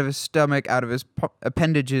face, out of his stomach, out of his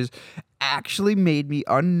appendages actually made me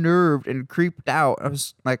unnerved and creeped out. I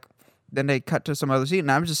was like, then they cut to some other scene,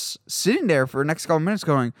 and I'm just sitting there for the next couple minutes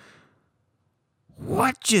going,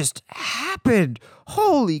 what just happened?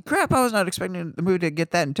 Holy crap, I was not expecting the movie to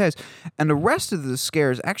get that intense. And the rest of the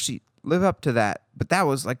scares actually live up to that, but that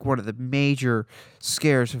was like one of the major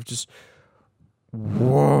scares of just,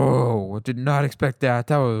 whoa, did not expect that.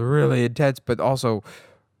 That was really intense, but also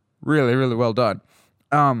really, really well done.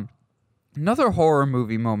 Another horror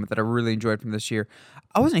movie moment that I really enjoyed from this year,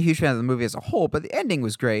 I wasn't a huge fan of the movie as a whole, but the ending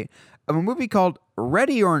was great, of a movie called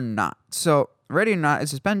Ready or Not. So, Ready or Not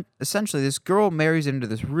is essentially this girl marries into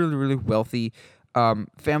this really, really wealthy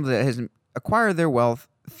family that has acquired their wealth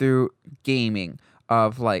through gaming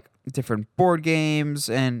of like different board games,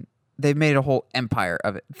 and they've made a whole empire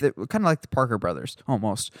of it, kind of like the Parker Brothers,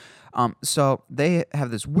 almost. So they have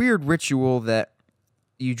this weird ritual that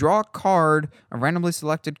you draw a card, a randomly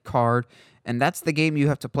selected card, and that's the game you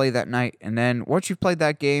have to play that night. And then once you've played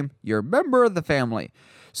that game, you're a member of the family.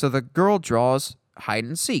 So the girl draws hide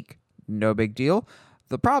and seek. No big deal.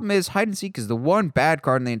 The problem is hide and seek is the one bad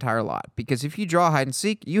card in the entire lot. Because if you draw hide and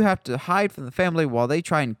seek, you have to hide from the family while they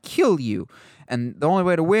try and kill you. And the only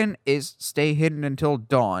way to win is stay hidden until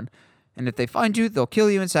dawn. And if they find you, they'll kill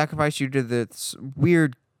you and sacrifice you to this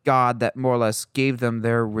weird god that more or less gave them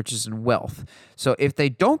their riches and wealth. So if they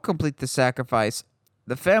don't complete the sacrifice,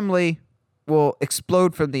 the family will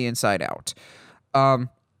explode from the inside out.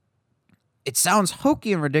 It sounds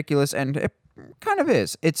hokey and ridiculous, and it kind of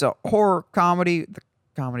is. It's a horror comedy. The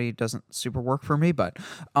comedy doesn't super work for me, but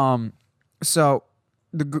so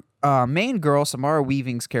the main girl, Samara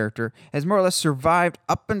Weaving's character, has more or less survived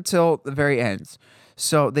up until the very end.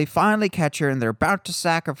 So they finally catch her, and they're about to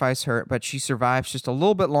sacrifice her, but she survives just a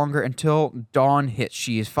little bit longer until dawn hits.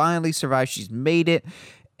 She has finally survived. She's made it,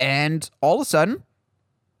 and all of a sudden,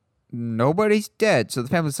 nobody's dead. So the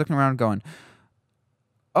family's looking around going,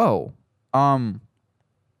 oh,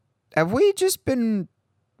 have we just been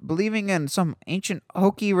believing in some ancient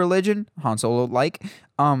hokey religion, Han Solo-like,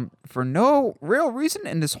 for no real reason,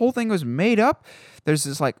 and this whole thing was made up? There's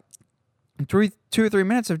this, like, 2 or 3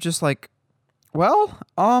 minutes of just, like, well,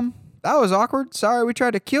 that was awkward. Sorry, we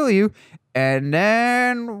tried to kill you. And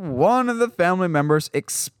then one of the family members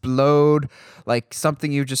explode like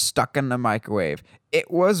something you just stuck in the microwave. It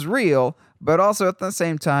was real, but also at the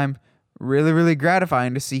same time, really, really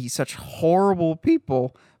gratifying to see such horrible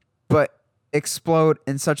people, but explode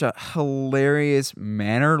in such a hilarious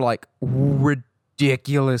manner, like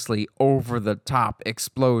ridiculously over the top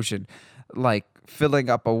explosion, like filling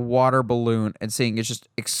up a water balloon and seeing it just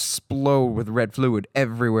explode with red fluid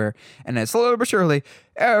everywhere. And then slowly but surely,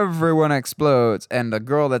 everyone explodes. And the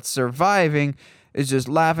girl that's surviving is just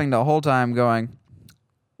laughing the whole time going,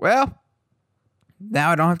 well,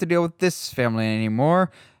 now I don't have to deal with this family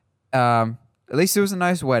anymore. At least it was a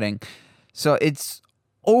nice wedding. So it's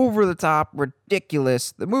over the top,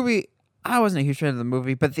 ridiculous. The movie, I wasn't a huge fan of the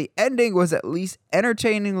movie, but the ending was at least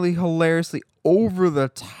entertainingly, hilariously over the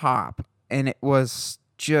top. And it was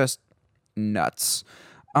just nuts.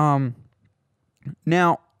 Now,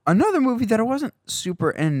 Another movie that I wasn't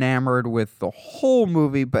super enamored with the whole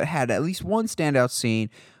movie, but had at least one standout scene,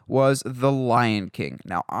 was The Lion King.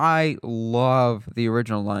 Now, I love the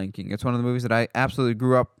original Lion King. It's one of the movies that I absolutely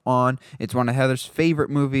grew up on. It's one of Heather's favorite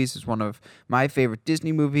movies. It's one of my favorite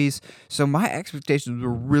Disney movies. So my expectations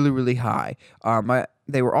were really, really high.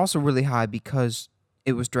 They were also really high because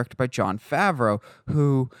it was directed by Jon Favreau,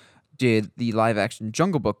 who did the live-action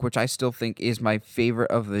Jungle Book, which I still think is my favorite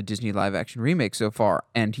of the Disney live-action remakes so far.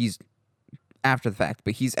 And he's after the fact,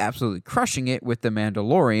 but he's absolutely crushing it with The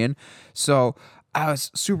Mandalorian. So I was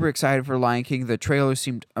super excited for Lion King. The trailer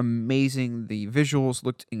seemed amazing. The visuals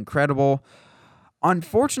looked incredible.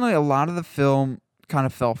 Unfortunately, a lot of the film kind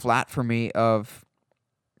of fell flat for me. Of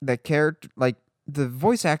the character, like the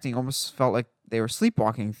voice acting, almost felt like they were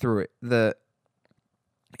sleepwalking through it. The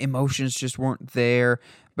emotions just weren't there.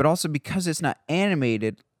 But also because it's not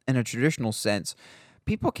animated in a traditional sense,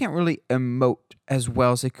 people can't really emote as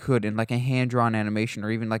well as they could in like a hand-drawn animation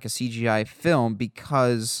or even like a CGI film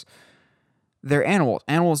because they're animals.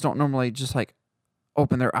 Animals don't normally just like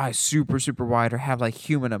open their eyes super, super wide or have like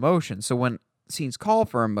human emotions. So when scenes call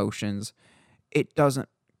for emotions, it doesn't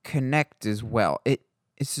connect as well.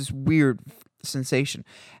 It's this weird sensation.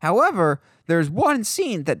 However, there's one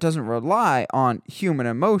scene that doesn't rely on human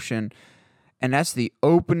emotion, and that's the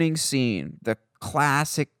opening scene, the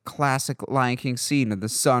classic Lion King scene of the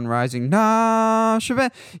sun rising. Nah,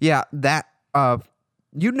 Chevet. Yeah, that,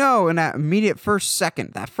 in that immediate first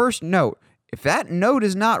second, that first note, if that note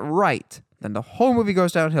is not right, then the whole movie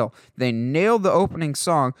goes downhill. They nailed the opening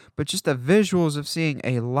song, but just the visuals of seeing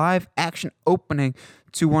a live action opening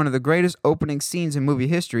to one of the greatest opening scenes in movie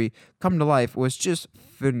history come to life was just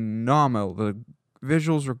phenomenal. The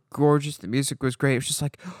visuals were gorgeous. The music was great. It was just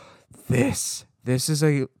like, This is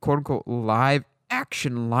a quote-unquote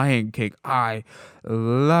live-action Lion King. I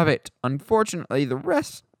love it. Unfortunately, the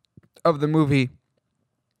rest of the movie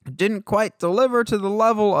didn't quite deliver to the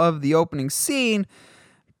level of the opening scene,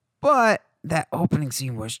 but that opening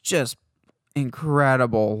scene was just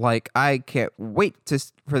incredible. Like, I can't wait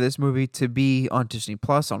for this movie to be on Disney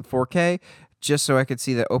Plus on 4K, just so I could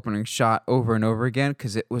see that opening shot over and over again,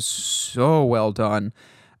 because it was so well done.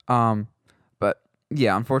 But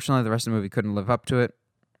yeah, unfortunately, the rest of the movie couldn't live up to it.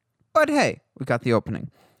 But hey, we got the opening.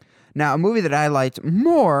 Now, a movie that I liked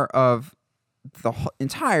more of the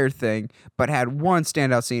entire thing, but had one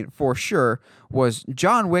standout scene for sure, was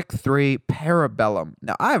John Wick 3 Parabellum.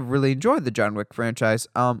 Now, I've really enjoyed the John Wick franchise.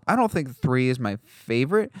 I don't think 3 is my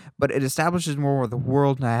favorite, but it establishes more of the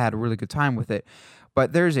world, and I had a really good time with it.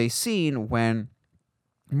 But there's a scene when,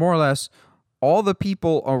 more or less, all the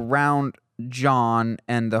people around John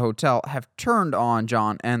and the hotel have turned on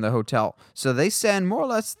John and the hotel. So they send more or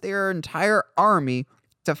less their entire army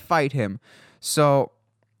to fight him. So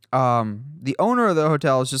the owner of the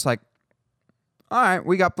hotel is just like, all right,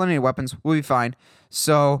 we got plenty of weapons. We'll be fine.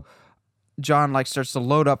 So John starts to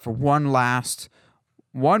load up for one last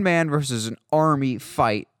one man versus an army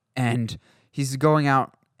fight. And he's going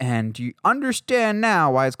out. And you understand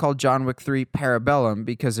now why it's called John Wick 3 Parabellum,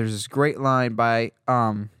 because there's this great line by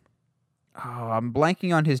I'm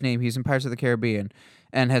blanking on his name. He's in Pirates of the Caribbean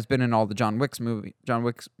and has been in all the John Wick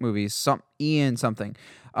movies. Ian something.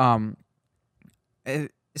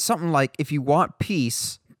 Something like, if you want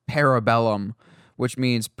peace, parabellum, which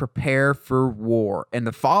means prepare for war. And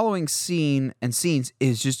the following scene and scenes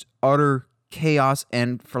is just utter chaos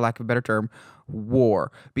and, for lack of a better term,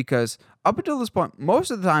 war. Because up until this point, most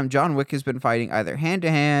of the time, John Wick has been fighting either hand to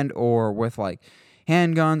hand or with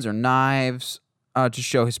handguns or knives to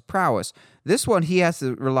show his prowess. This one, he has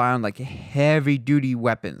to rely on heavy duty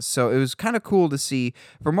weapons. So it was kind of cool to see.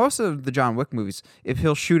 For most of the John Wick movies, if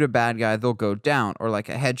he'll shoot a bad guy, they'll go down, or a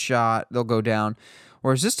headshot, they'll go down.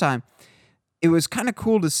 Whereas this time, it was kind of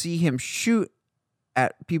cool to see him shoot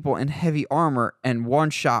at people in heavy armor, and one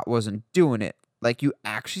shot wasn't doing it. You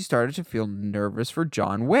actually started to feel nervous for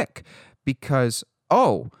John Wick because,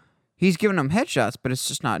 he's giving him headshots, but it's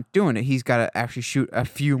just not doing it. He's got to actually shoot a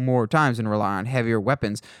few more times and rely on heavier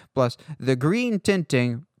weapons. Plus, the green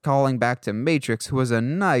tinting, calling back to Matrix, was a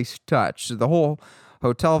nice touch. The whole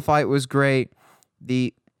hotel fight was great.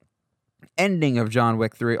 The ending of John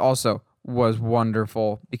Wick 3 also was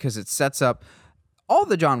wonderful because it sets up all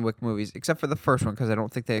the John Wick movies, except for the first one, because I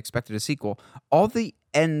don't think they expected a sequel. All the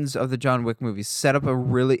ends of the John Wick movies set up a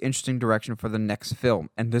really interesting direction for the next film,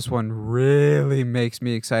 and this one really makes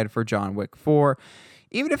me excited for John Wick 4,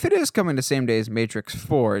 even if it is coming the same day as Matrix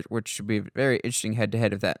 4, which should be very interesting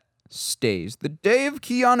head-to-head if that stays. The day of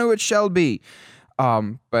Keanu it shall be.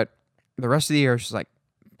 But the rest of the year is just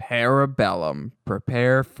Parabellum,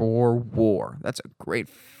 prepare for war. That's a great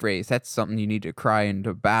phrase. That's something you need to cry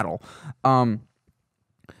into battle.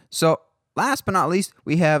 So last but not least,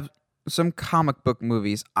 we have some comic book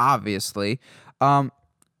movies, obviously.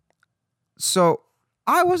 So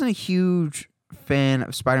I wasn't a huge fan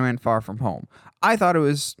of Spider-Man Far From Home. I thought it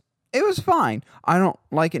was fine. I don't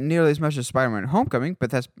like it nearly as much as Spider-Man Homecoming, but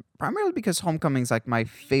that's primarily because Homecoming's like my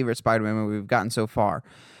favorite Spider-Man movie we've gotten so far.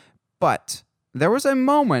 But there was a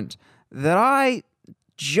moment that I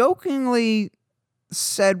jokingly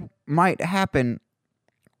said might happen,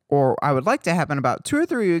 or I would like to happen, about 2 or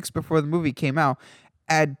 3 weeks before the movie came out.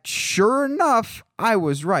 And sure enough, I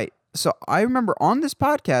was right. So I remember on this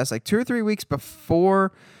podcast, like 2 or 3 weeks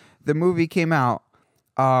before the movie came out,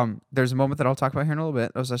 there's a moment that I'll talk about here in a little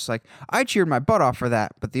bit. I was just like, I cheered my butt off for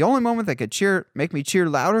that. But the only moment that could make me cheer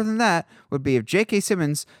louder than that would be if J.K.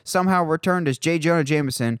 Simmons somehow returned as J. Jonah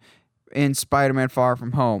Jameson in Spider-Man Far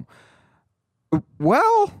From Home.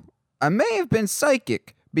 Well, I may have been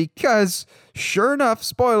psychic, because sure enough,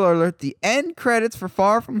 spoiler alert, the end credits for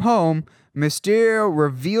Far From Home, Mysterio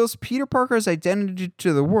reveals Peter Parker's identity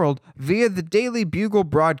to the world via the Daily Bugle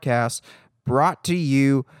broadcast, brought to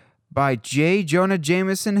you by J. Jonah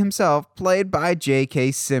Jameson himself, played by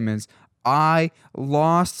J.K. Simmons. I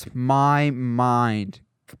lost my mind,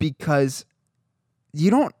 because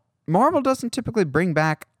Marvel doesn't typically bring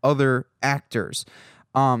back other actors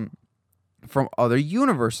from other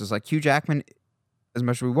universes, like Hugh Jackman. As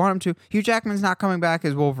much as we want him to, Hugh Jackman's not coming back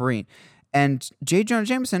as Wolverine, and J. Jonah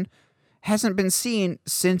Jameson hasn't been seen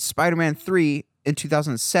since Spider-Man 3 in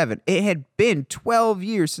 2007. It had been 12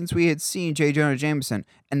 years since we had seen J. Jonah Jameson,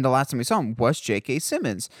 and the last time we saw him was J.K.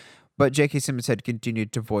 Simmons. But J.K. Simmons had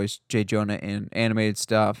continued to voice J. Jonah in animated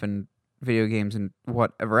stuff and video games and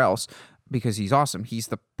whatever else, because he's awesome. He's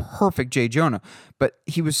the perfect J. Jonah. But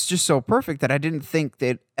he was just so perfect that I didn't think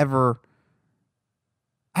they'd ever...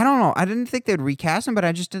 I don't know. I didn't think they'd recast him, but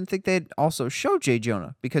I just didn't think they'd also show J.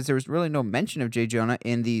 Jonah, because there was really no mention of J. Jonah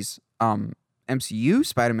in these MCU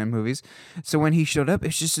Spider-Man movies. So when he showed up,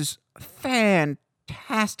 it's just this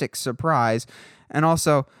fantastic surprise. And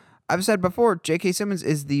also, I've said before, J.K. Simmons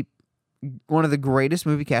is one of the greatest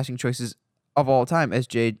movie casting choices of all time as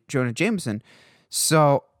J. Jonah Jameson.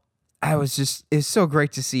 So it's so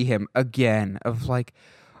great to see him again, of like,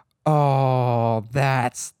 oh,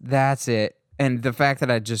 that's it. And the fact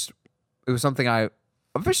that it was something I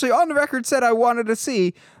officially on the record said I wanted to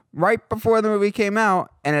see right before the movie came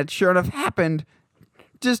out, and it sure enough happened,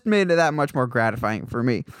 just made it that much more gratifying for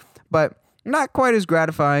me. But not quite as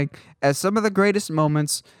gratifying as some of the greatest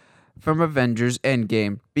moments from Avengers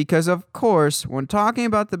Endgame. Because, of course, when talking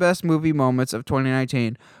about the best movie moments of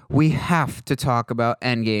 2019, we have to talk about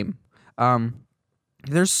Endgame.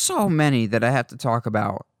 There's so many that I have to talk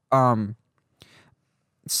about.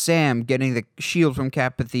 Sam getting the shield from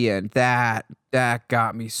Cap at the end, that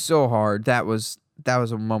got me so hard. That was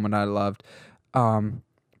a moment I loved.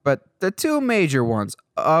 But the two major ones,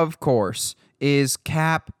 of course, is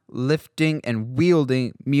Cap lifting and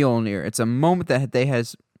wielding Mjolnir. It's a moment that they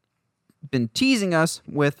has been teasing us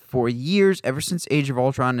with for years, ever since Age of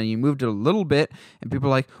Ultron, and you moved it a little bit, and people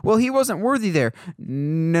are like, well, he wasn't worthy there.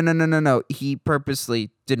 No. He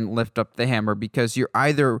purposely didn't lift up the hammer, because you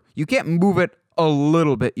can't move it a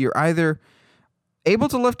little bit. You're either able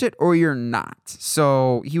to lift it or you're not.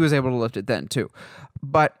 So he was able to lift it then too.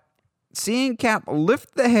 But seeing Cap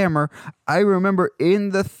lift the hammer, I remember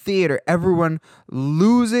in the theater, everyone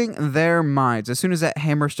losing their minds. As soon as that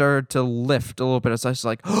hammer started to lift a little bit, I was just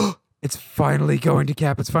like, oh, it's finally going to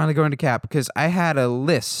Cap. It's finally going to Cap. Because I had a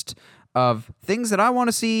list of things that I want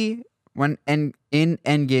to see in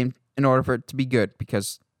Endgame in order for it to be good,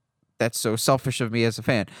 because that's so selfish of me as a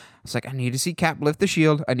fan. It's like, I need to see Cap lift the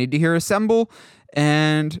shield. I need to hear assemble.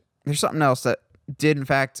 And there's something else that did in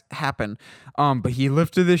fact happen. But he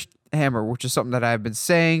lifted this hammer, which is something that I've been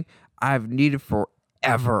saying I've needed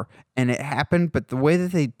forever. And it happened, but the way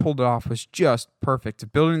that they pulled it off was just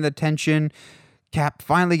perfect. Building the tension, Cap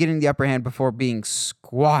finally getting the upper hand before being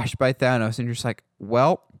squashed by Thanos. And you're just like,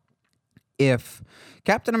 well, if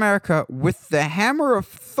Captain America with the hammer of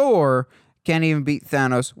Thor can't even beat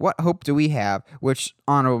Thanos, what hope do we have? Which,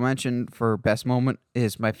 honorable mention for best moment,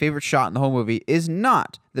 is my favorite shot in the whole movie is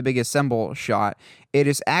not the big assemble shot. It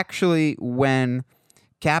is actually when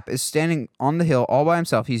Cap is standing on the hill all by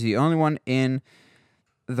himself. He's the only one in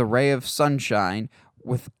the ray of sunshine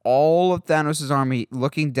with all of Thanos' army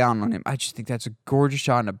looking down on him. I just think that's a gorgeous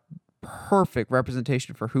shot and a perfect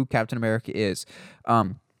representation for who Captain America is.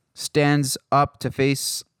 Stands up to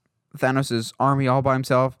face Thanos' army all by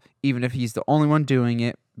himself, even if he's the only one doing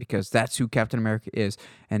it. because that's who Captain America is.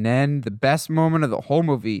 And then the best moment of the whole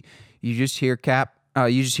movie, you just hear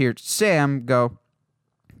Sam go,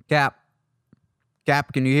 Cap,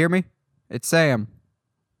 can you hear me? It's Sam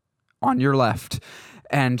on your left.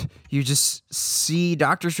 And you just see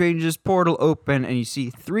Doctor Strange's portal open, and you see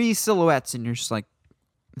 3 silhouettes, and you're just like,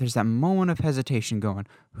 there's that moment of hesitation going,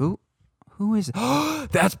 who is it?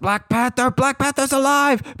 That's Black Panther! Black Panther's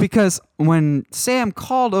alive! Because when Sam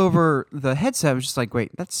called over the headset, I was just like,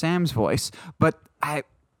 wait, that's Sam's voice. But I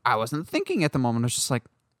wasn't thinking at the moment. I was just like,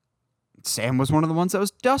 Sam was one of the ones that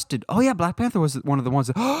was dusted. Oh yeah, Black Panther was one of the ones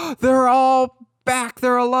that, they're all back,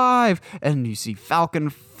 they're alive. And you see Falcon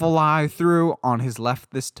fly through on his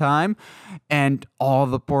left this time, and all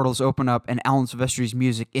the portals open up, and Alan Silvestri's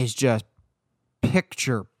music is just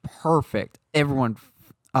picture perfect. Everyone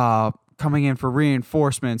coming in for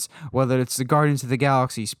reinforcements, whether it's the Guardians of the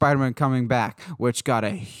Galaxy, Spider-Man coming back, which got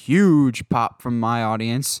a huge pop from my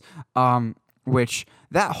audience, which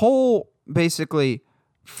that whole, basically,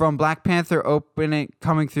 from Black Panther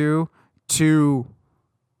coming through to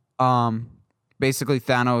basically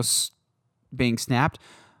Thanos being snapped,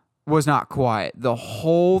 was not quiet. The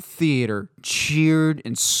whole theater cheered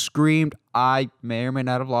and screamed. I may or may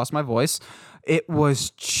not have lost my voice. It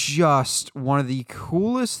was just one of the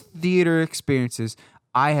coolest theater experiences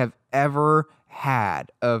I have ever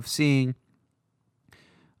had, of seeing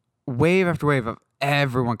wave after wave of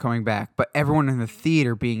everyone coming back, but everyone in the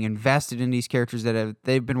theater being invested in these characters that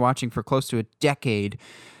they've been watching for close to a decade,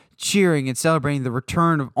 cheering and celebrating the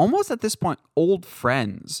return of, almost at this point, old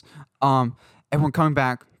friends. Everyone coming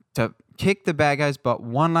back to kick the bad guys' butt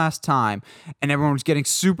one last time, and everyone was getting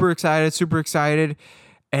super excited.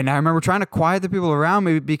 And I remember trying to quiet the people around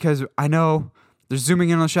me, because I know they're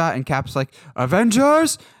zooming in on the shot, and Cap's like,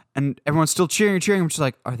 Avengers! And everyone's still cheering. I'm just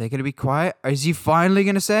like, are they going to be quiet? Is he finally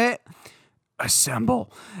going to say it?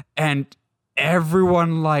 Assemble. And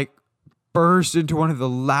everyone burst into one of the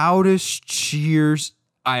loudest cheers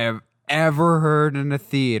I have ever heard in a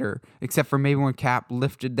theater, except for maybe when Cap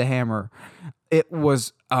lifted the hammer. It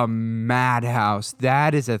was a madhouse.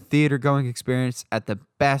 That is a theater-going experience at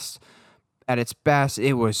its best.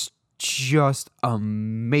 It was just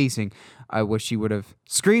amazing. I wish he would have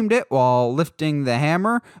screamed it while lifting the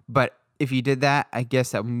hammer, but if he did that, I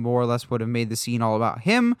guess that more or less would have made the scene all about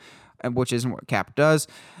him, which isn't what Cap does.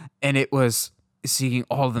 And it was seeing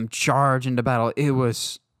all of them charge into battle. It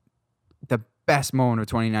was the best moment of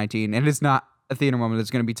 2019, and it's not a theater moment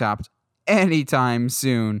that's going to be topped anytime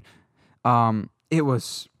soon. It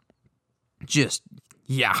was just,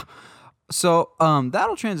 yeah. So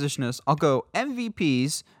that'll transition us. I'll go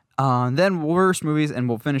MVPs, then worst movies, and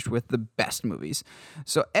we'll finish with the best movies.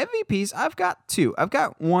 So MVPs, I've got 2. I've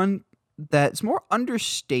got one that's more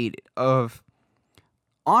understated, of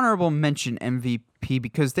honorable mention MVP,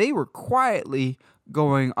 because they were quietly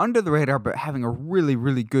going under the radar but having a really,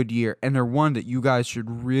 really good year, and they're one that you guys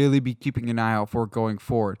should really be keeping an eye out for going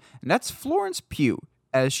forward. And that's Florence Pugh,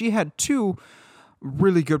 as she had 2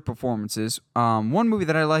 really good performances. One movie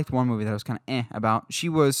that I liked, one movie that I was kind of about. She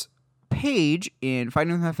was Paige in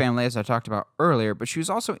Fighting With My Family, as I talked about earlier, but she was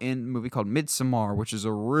also in a movie called Midsommar, which is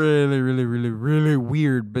a really, really, really, really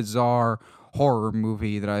weird, bizarre horror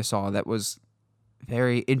movie that I saw that was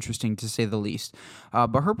very interesting, to say the least.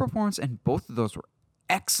 But her performance in both of those were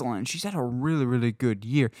excellent. She's had a really, really good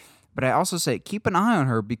year. But I also say keep an eye on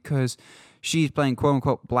her, because she's playing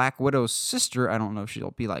quote-unquote Black Widow's sister. I don't know if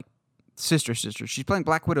she'll be like sister. She's playing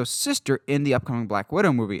Black Widow's sister in the upcoming Black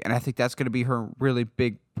Widow movie, and I think that's going to be her really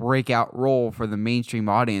big breakout role for the mainstream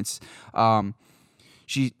audience.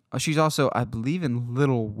 She's also, I believe, in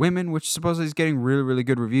Little Women, which supposedly is getting really, really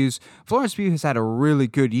good reviews. Florence Pugh has had a really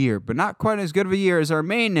good year, but not quite as good of a year as our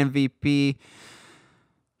main MVP,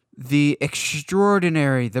 the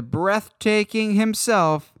extraordinary, the breathtaking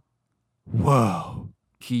himself. Whoa.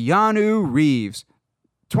 Keanu Reeves.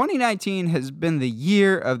 2019 has been the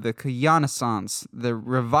year of the Keanu-sance. The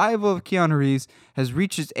revival of Keanu Reeves has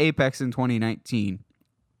reached its apex in 2019,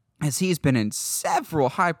 as he's been in several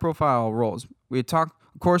high-profile roles. We had talked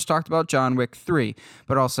about John Wick 3,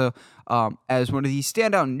 but also as one of the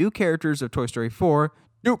standout new characters of Toy Story 4,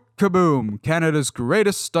 Duke Kaboom, Canada's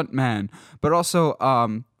greatest stuntman, but also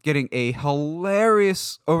getting a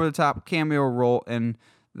hilarious over-the-top cameo role in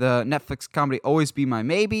the Netflix comedy Always Be My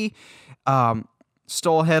Maybe.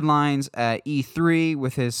 Stole headlines at E3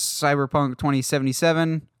 with his Cyberpunk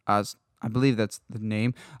 2077, I believe that's the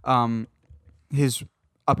name, his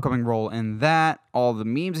upcoming role in that, all the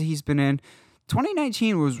memes that he's been in.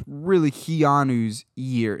 2019 was really Keanu's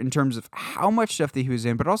year in terms of how much stuff that he was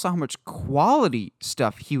in, but also how much quality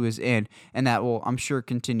stuff he was in, and that will, I'm sure,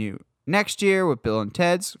 continue next year with Bill and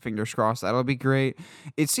Ted's. Fingers crossed that'll be great.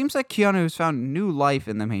 It seems like Keanu has found new life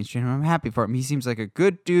in the mainstream. I'm happy for him. He seems like a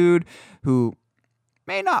good dude who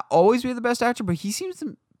may not always be the best actor, but he seems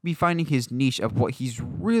to be finding his niche of what he's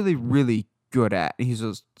really, really good at. He's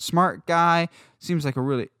a smart guy, seems like a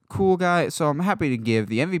really cool guy, so I'm happy to give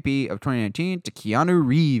the MVP of 2019 to Keanu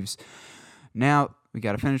Reeves. Now, we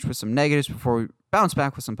got to finish with some negatives before we bounce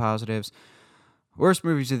back with some positives. Worst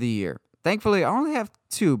movies of the year. Thankfully, I only have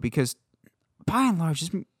two because, by and large,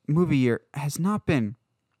 this movie year has not been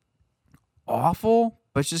awful,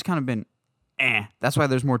 but it's just kind of been That's why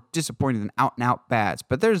there's more disappointing than out-and-out bads.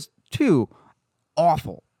 But there's two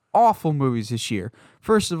awful movies this year.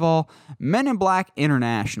 First of all, Men in Black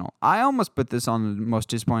International. I almost put this on the most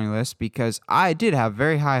disappointing list because I did have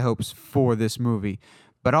very high hopes for this movie.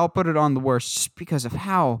 But I'll put it on the worst just because of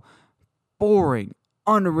how boring,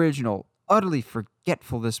 unoriginal, utterly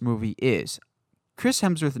forgetful this movie is. Chris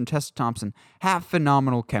Hemsworth and Tessa Thompson have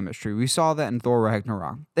phenomenal chemistry. We saw that in Thor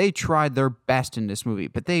Ragnarok. They tried their best in this movie,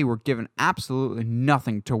 but they were given absolutely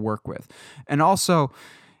nothing to work with. And also,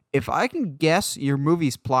 if I can guess your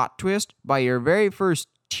movie's plot twist by your very first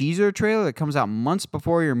teaser trailer that comes out months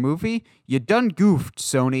before your movie, you done goofed,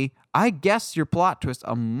 Sony. I guessed your plot twist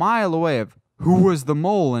a mile away of who was the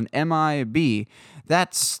mole in MIB.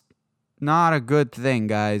 That's not a good thing,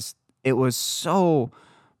 guys. It was so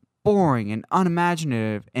boring and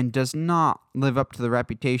unimaginative and does not live up to the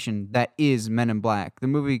reputation that is Men in Black. The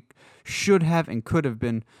movie should have and could have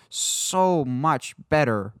been so much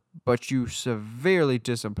better, but you severely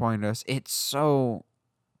disappointed us. It's so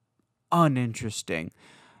uninteresting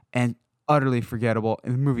and utterly forgettable,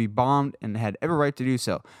 and the movie bombed and had every right to do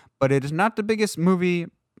so. But it is not the biggest movie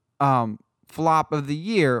flop of the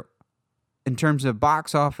year in terms of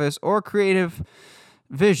box office or creative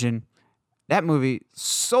vision. That movie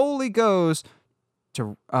solely goes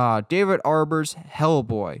to David Arbor's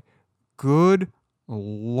Hellboy. Good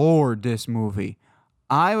Lord, this movie.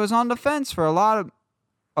 I was on the fence for a lot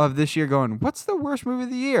of this year going, what's the worst movie of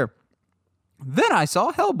the year? Then I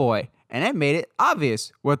saw Hellboy, and it made it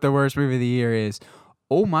obvious what the worst movie of the year is.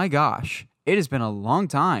 Oh my gosh, it has been a long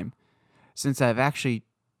time since I've actually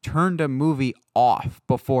turned a movie off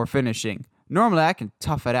before finishing. Normally I can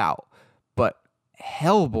tough it out, but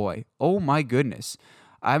Hellboy, oh my goodness.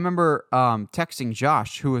 I remember texting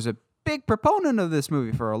Josh, who was a big proponent of this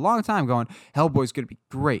movie for a long time, going, Hellboy's going to be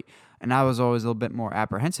great. And I was always a little bit more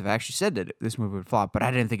apprehensive. I actually said that this movie would flop, but I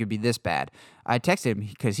didn't think it'd be this bad. I texted him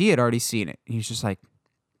because he had already seen it. He's just like,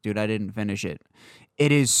 dude, I didn't finish it.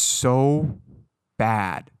 It is so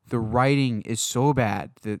bad. The writing is so bad.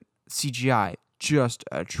 The CGI, just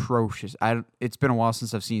atrocious. It's been a while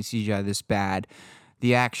since I've seen CGI this bad.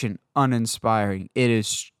 The action, uninspiring. It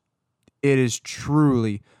is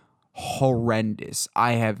truly horrendous.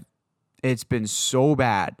 It's been so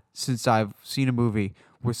bad since I've seen a movie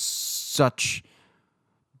with such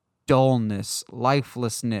dullness,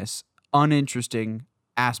 lifelessness, uninteresting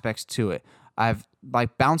aspects to it. I've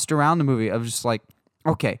bounced around the movie. I was just like,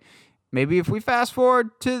 okay, maybe if we fast forward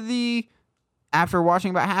to after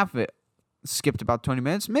watching about half of it, skipped about 20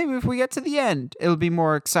 minutes, maybe if we get to the end, it'll be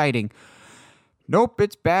more exciting. Nope,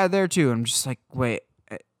 it's bad there too. I'm just like, wait,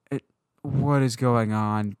 what is going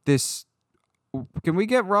on? Can we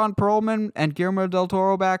get Ron Perlman and Guillermo del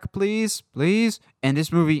Toro back, please? Please? And this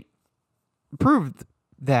movie proved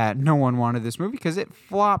that no one wanted this movie because it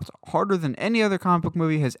flopped harder than any other comic book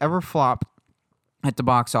movie has ever flopped at the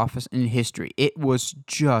box office in history. It was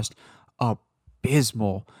just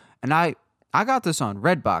abysmal. And I got this on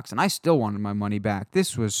Redbox, and I still wanted my money back.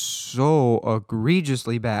 This was so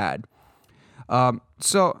egregiously bad.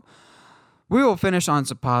 So we will finish on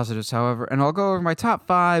some positives, however, and I'll go over my top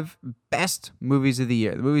 5 best movies of the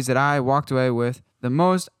year. The movies that I walked away with the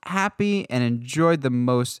most happy and enjoyed the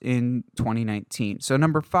most in 2019. So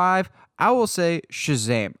number 5, I will say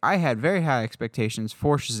Shazam. I had very high expectations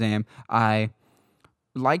for Shazam. I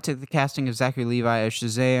liked the casting of Zachary Levi as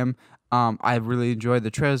Shazam. I really enjoyed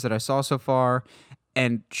the trailers that I saw so far.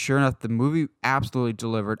 And sure enough, the movie absolutely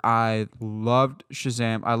delivered. I loved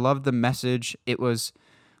Shazam. I loved the message. It was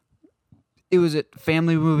a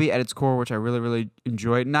family movie at its core, which I really, really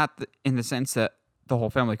enjoyed. Not in the sense that the whole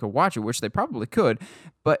family could watch it, which they probably could,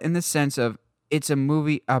 but in the sense of it's a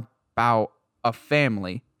movie about a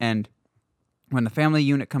family. And when the family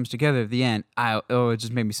unit comes together at the end, it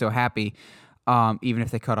just made me so happy, even if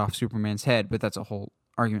they cut off Superman's head. But that's a whole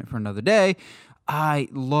argument for another day. I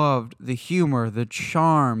loved the humor, the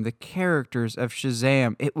charm, the characters of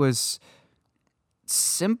Shazam. It was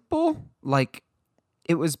simple,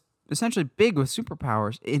 it was essentially big with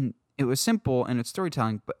superpowers. It was simple in its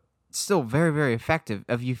storytelling, but still very, very effective.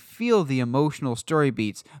 If you feel the emotional story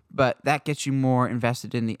beats, but that gets you more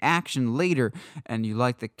invested in the action later, and you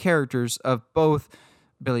like the characters of both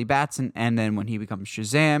Billy Batson, and then when he becomes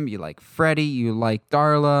Shazam, you like Freddy, you like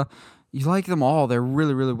Darla, you like them all. They're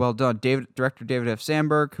really, really well done. Director David F.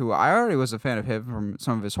 Sandberg, who I already was a fan of him from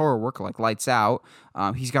some of his horror work, like Lights Out.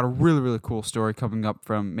 He's got a really, really cool story coming up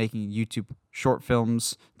from making YouTube short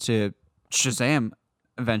films to Shazam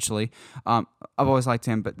eventually. I've always liked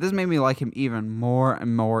him, but this made me like him even more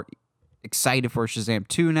and more excited for Shazam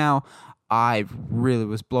 2 now. I really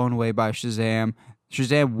was blown away by Shazam.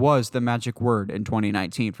 Shazam was the magic word in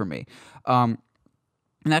 2019 for me.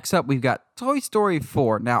 Next up, we've got Toy Story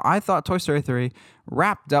 4. Now, I thought Toy Story 3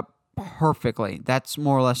 wrapped up perfectly. That's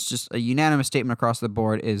more or less just a unanimous statement across the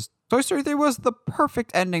board is Toy Story 3 was the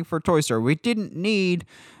perfect ending for Toy Story. We didn't need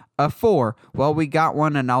a 4. Well, we got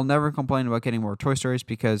one, and I'll never complain about getting more Toy Stories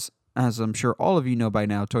because, as I'm sure all of you know by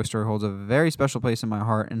now, Toy Story holds a very special place in my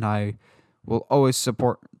heart, and I will always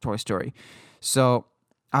support Toy Story. So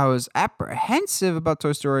I was apprehensive about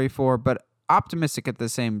Toy Story 4, but optimistic at the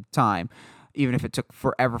same time, even if it took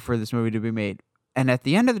forever for this movie to be made. And at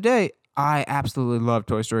the end of the day, I absolutely love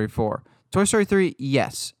Toy Story 4. Toy Story 3,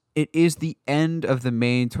 yes, it is the end of the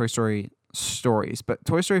main Toy Story stories, but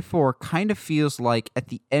Toy Story 4 kind of feels like at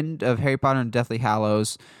the end of Harry Potter and Deathly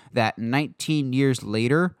Hallows, that 19 years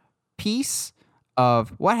later piece of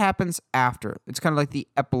what happens after. It's kind of like the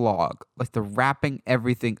epilogue, like the wrapping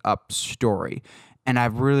everything up story. And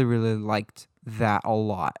I've really, really liked that a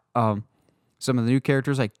lot. Some of the new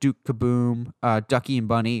characters like Duke Kaboom, Ducky and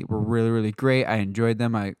Bunny were really, really great. I enjoyed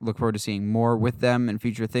them. I look forward to seeing more with them in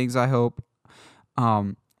future things, I hope.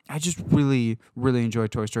 I just really, really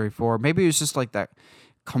enjoyed Toy Story 4. Maybe it was just like that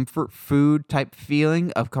comfort food type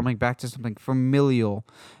feeling of coming back to something familial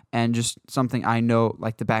and just something I know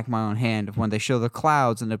like the back of my own hand. Of when they show the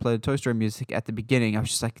clouds and they play the Toy Story music at the beginning, I was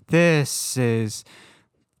just like, this is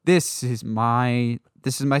my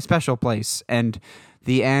special place. And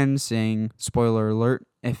the end, saying spoiler alert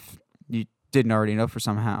if you didn't already know for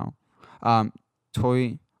somehow,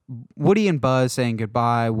 Woody and Buzz saying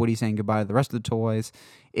goodbye, Woody saying goodbye to the rest of the toys.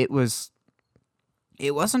 It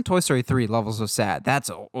wasn't Toy Story 3 levels of sad. That's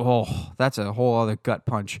a whole other gut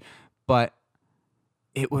punch. But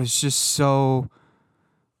it was just so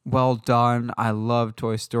well done. I love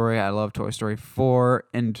Toy Story. I love Toy Story 4.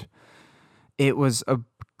 And it was a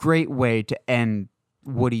great way to end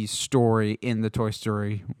Woody's story in the Toy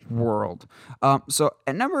Story world. So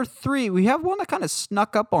at number 3, we have one that kind of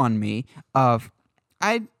snuck up on me.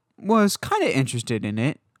 I was kind of interested in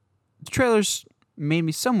it. The trailers made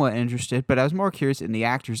me somewhat interested, but I was more curious in the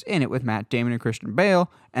actors in it with Matt Damon and Christian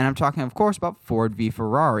Bale. And I'm talking, of course, about Ford v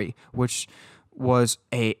Ferrari, which was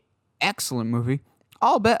a excellent movie.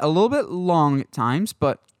 I'll bet a little bit long at times,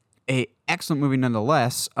 but a excellent movie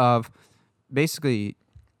nonetheless. Of basically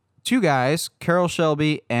two guys, Carroll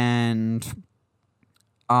Shelby and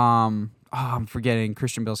I'm forgetting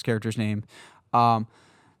Christian Bale's character's name.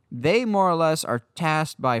 They more or less are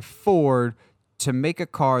tasked by Ford to make a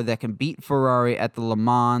car that can beat Ferrari at the Le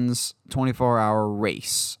Mans 24-hour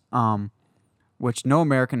race, which no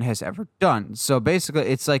American has ever done. So basically,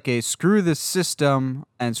 it's like a screw the system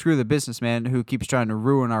and screw the businessman who keeps trying to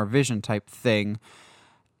ruin our vision type thing.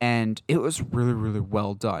 And it was really, really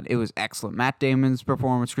well done. It was excellent. Matt Damon's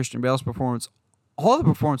performance, Christian Bale's performance, all the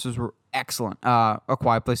performances were excellent. A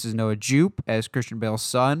Quiet Place's Noah Jupe as Christian Bale's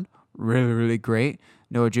son, really, really great.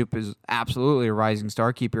 Noah Jupe is absolutely a rising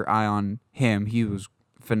star. Keep your eye on him. He was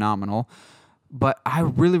phenomenal. But I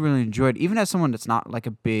really, really enjoyed, even as someone that's not like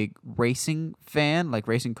a big racing fan, like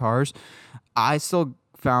racing cars, I still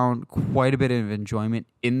found quite a bit of enjoyment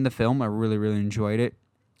in the film. I really, really enjoyed it.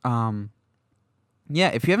 Yeah,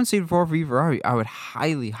 if you haven't seen Ford v Ferrari, I would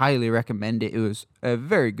highly, highly recommend it. It was a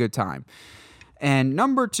very good time. And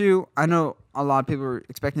number 2, I know a lot of people are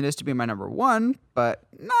expecting this to be my number 1, but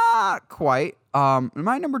not quite.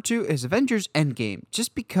 My number 2 is Avengers Endgame,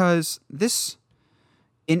 just because this,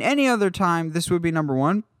 in any other time, this would be number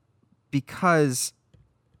 1, because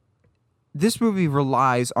this movie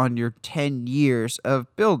relies on your 10 years of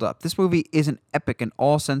build-up. This movie is an epic in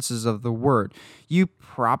all senses of the word. You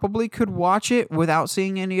probably could watch it without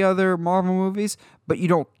seeing any other Marvel movies, but you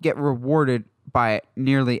don't get rewarded by it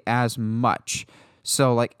nearly as much.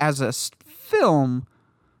 So, like, as a film,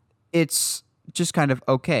 it's just kind of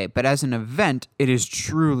okay. But as an event, it is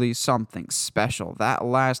truly something special. That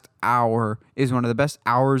last hour is one of the best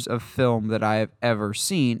hours of film that I have ever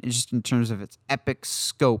seen, just in terms of its epic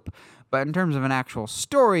scope. But in terms of an actual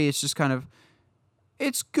story, it's just kind of,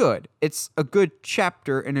 it's good. It's a good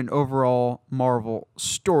chapter in an overall Marvel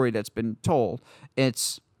story that's been told.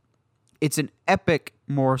 It's it's an epic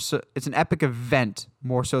more so. It's an epic event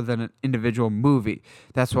more so than an individual movie.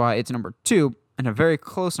 That's why it's number 2 and a very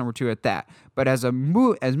close number 2 at that. But as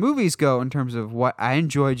movies go, in terms of what I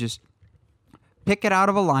enjoy, just pick it out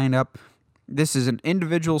of a lineup. This is an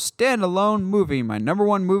individual standalone movie. My number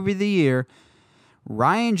 1 movie of the year,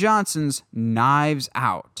 Rian Johnson's Knives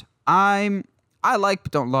Out. I like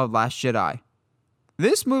but don't love Last Jedi.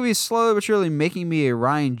 This movie is slowly but surely making me a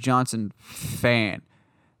Rian Johnson fan.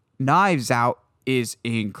 Knives Out is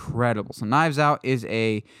incredible. So Knives Out is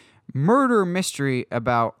a murder mystery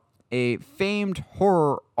about a famed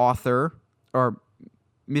horror author or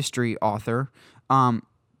mystery author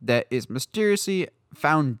that is mysteriously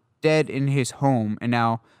found dead in his home. And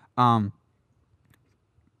now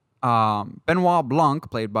Benoit Blanc,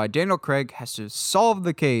 played by Daniel Craig, has to solve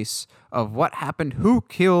the case of what happened, who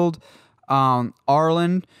killed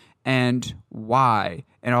Arlen, and why.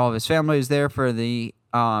 And all of his family is there for the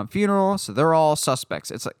funeral, so they're all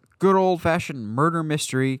suspects. It's like good old-fashioned murder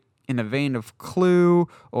mystery in a vein of Clue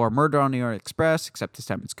or Murder on the Orient Express, except this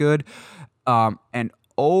time it's good. And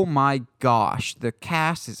oh my gosh, the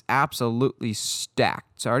cast is absolutely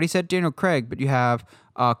stacked. So I already said Daniel Craig, but you have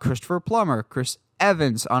Christopher Plummer, Chris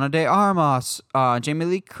Evans, Ana de Armas, Jamie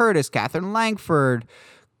Lee Curtis, Catherine Langford,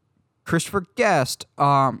 Christopher Guest,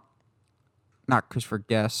 not Christopher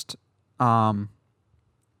Guest, Don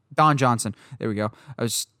Johnson. There we go. I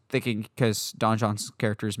was thinking because Don Johnson's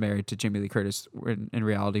character is married to Jamie Lee Curtis. In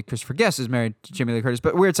reality, Christopher Guest is married to Jamie Lee Curtis,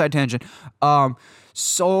 but weird side tangent.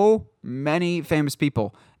 So many famous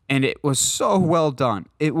people, and it was so well done.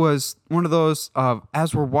 It was one of those,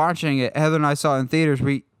 as we're watching it, Heather and I saw it in theaters,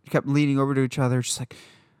 we kept leaning over to each other, just like,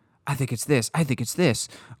 I think it's this. I think it's this.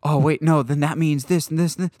 Oh, wait, no, then that means this and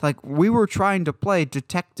this and this. Like, we were trying to play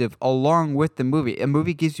detective along with the movie. A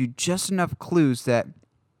movie gives you just enough clues that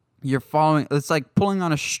you're following. It's like pulling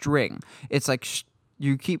on a string. It's like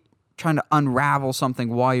you keep trying to unravel something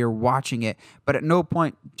while you're watching it, but at no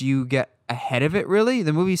point do you get ahead of it, really.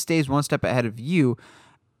 The movie stays one step ahead of you,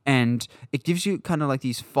 and it gives you kind of like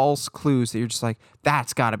these false clues that you're just like,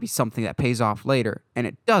 that's got to be something that pays off later. And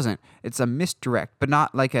it doesn't. It's a misdirect, but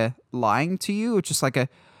not like a lying to you. It's just like a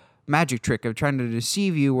magic trick of trying to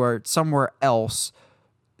deceive you where it's somewhere else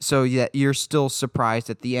so that you're still surprised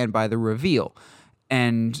at the end by the reveal.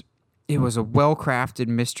 And it was a well-crafted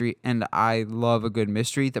mystery, and I love a good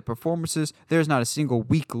mystery. The performances, there's not a single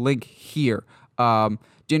weak link here.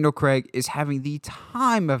 Daniel Craig is having the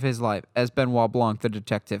time of his life as Benoit Blanc, the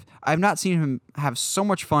detective. I've not seen him have so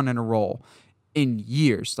much fun in a role in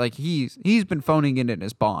years. Like, he's been phoning it in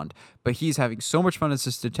as Bond, but he's having so much fun as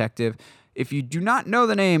this detective. If you do not know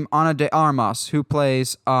the name Ana de Armas, who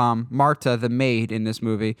plays Marta, the maid in this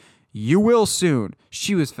movie, you will soon.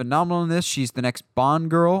 She was phenomenal in this. She's the next Bond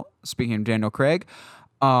girl, speaking of Daniel Craig.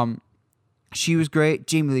 She was great.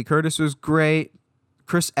 Jamie Lee Curtis was great.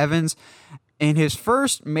 Chris Evans, in his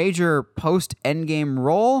first major post-Endgame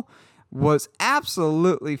role, was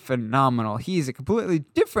absolutely phenomenal. He's a completely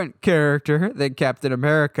different character than Captain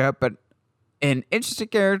America, but an interesting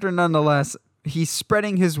character nonetheless. He's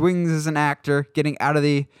spreading his wings as an actor, getting out of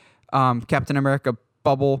the Captain America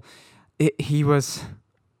bubble.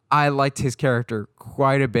 I liked his character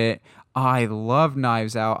quite a bit. I love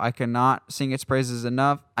Knives Out. I cannot sing its praises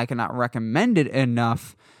enough. I cannot recommend it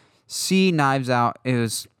enough. See Knives Out.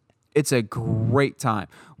 It's a great time.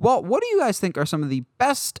 Well, what do you guys think are some of the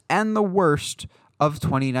best and the worst of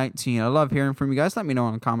 2019? I love hearing from you guys. Let me know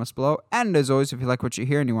in the comments below. And as always, if you like what you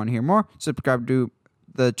hear and you want to hear more, subscribe to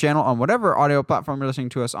the channel on whatever audio platform you're listening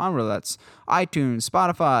to us on, whether that's iTunes,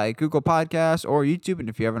 Spotify, Google Podcasts, or YouTube. And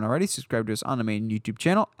if you haven't already, subscribe to us on the main YouTube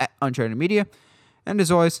channel at Uncharted Media. And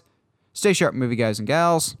as always, stay sharp, movie guys and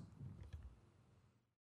gals.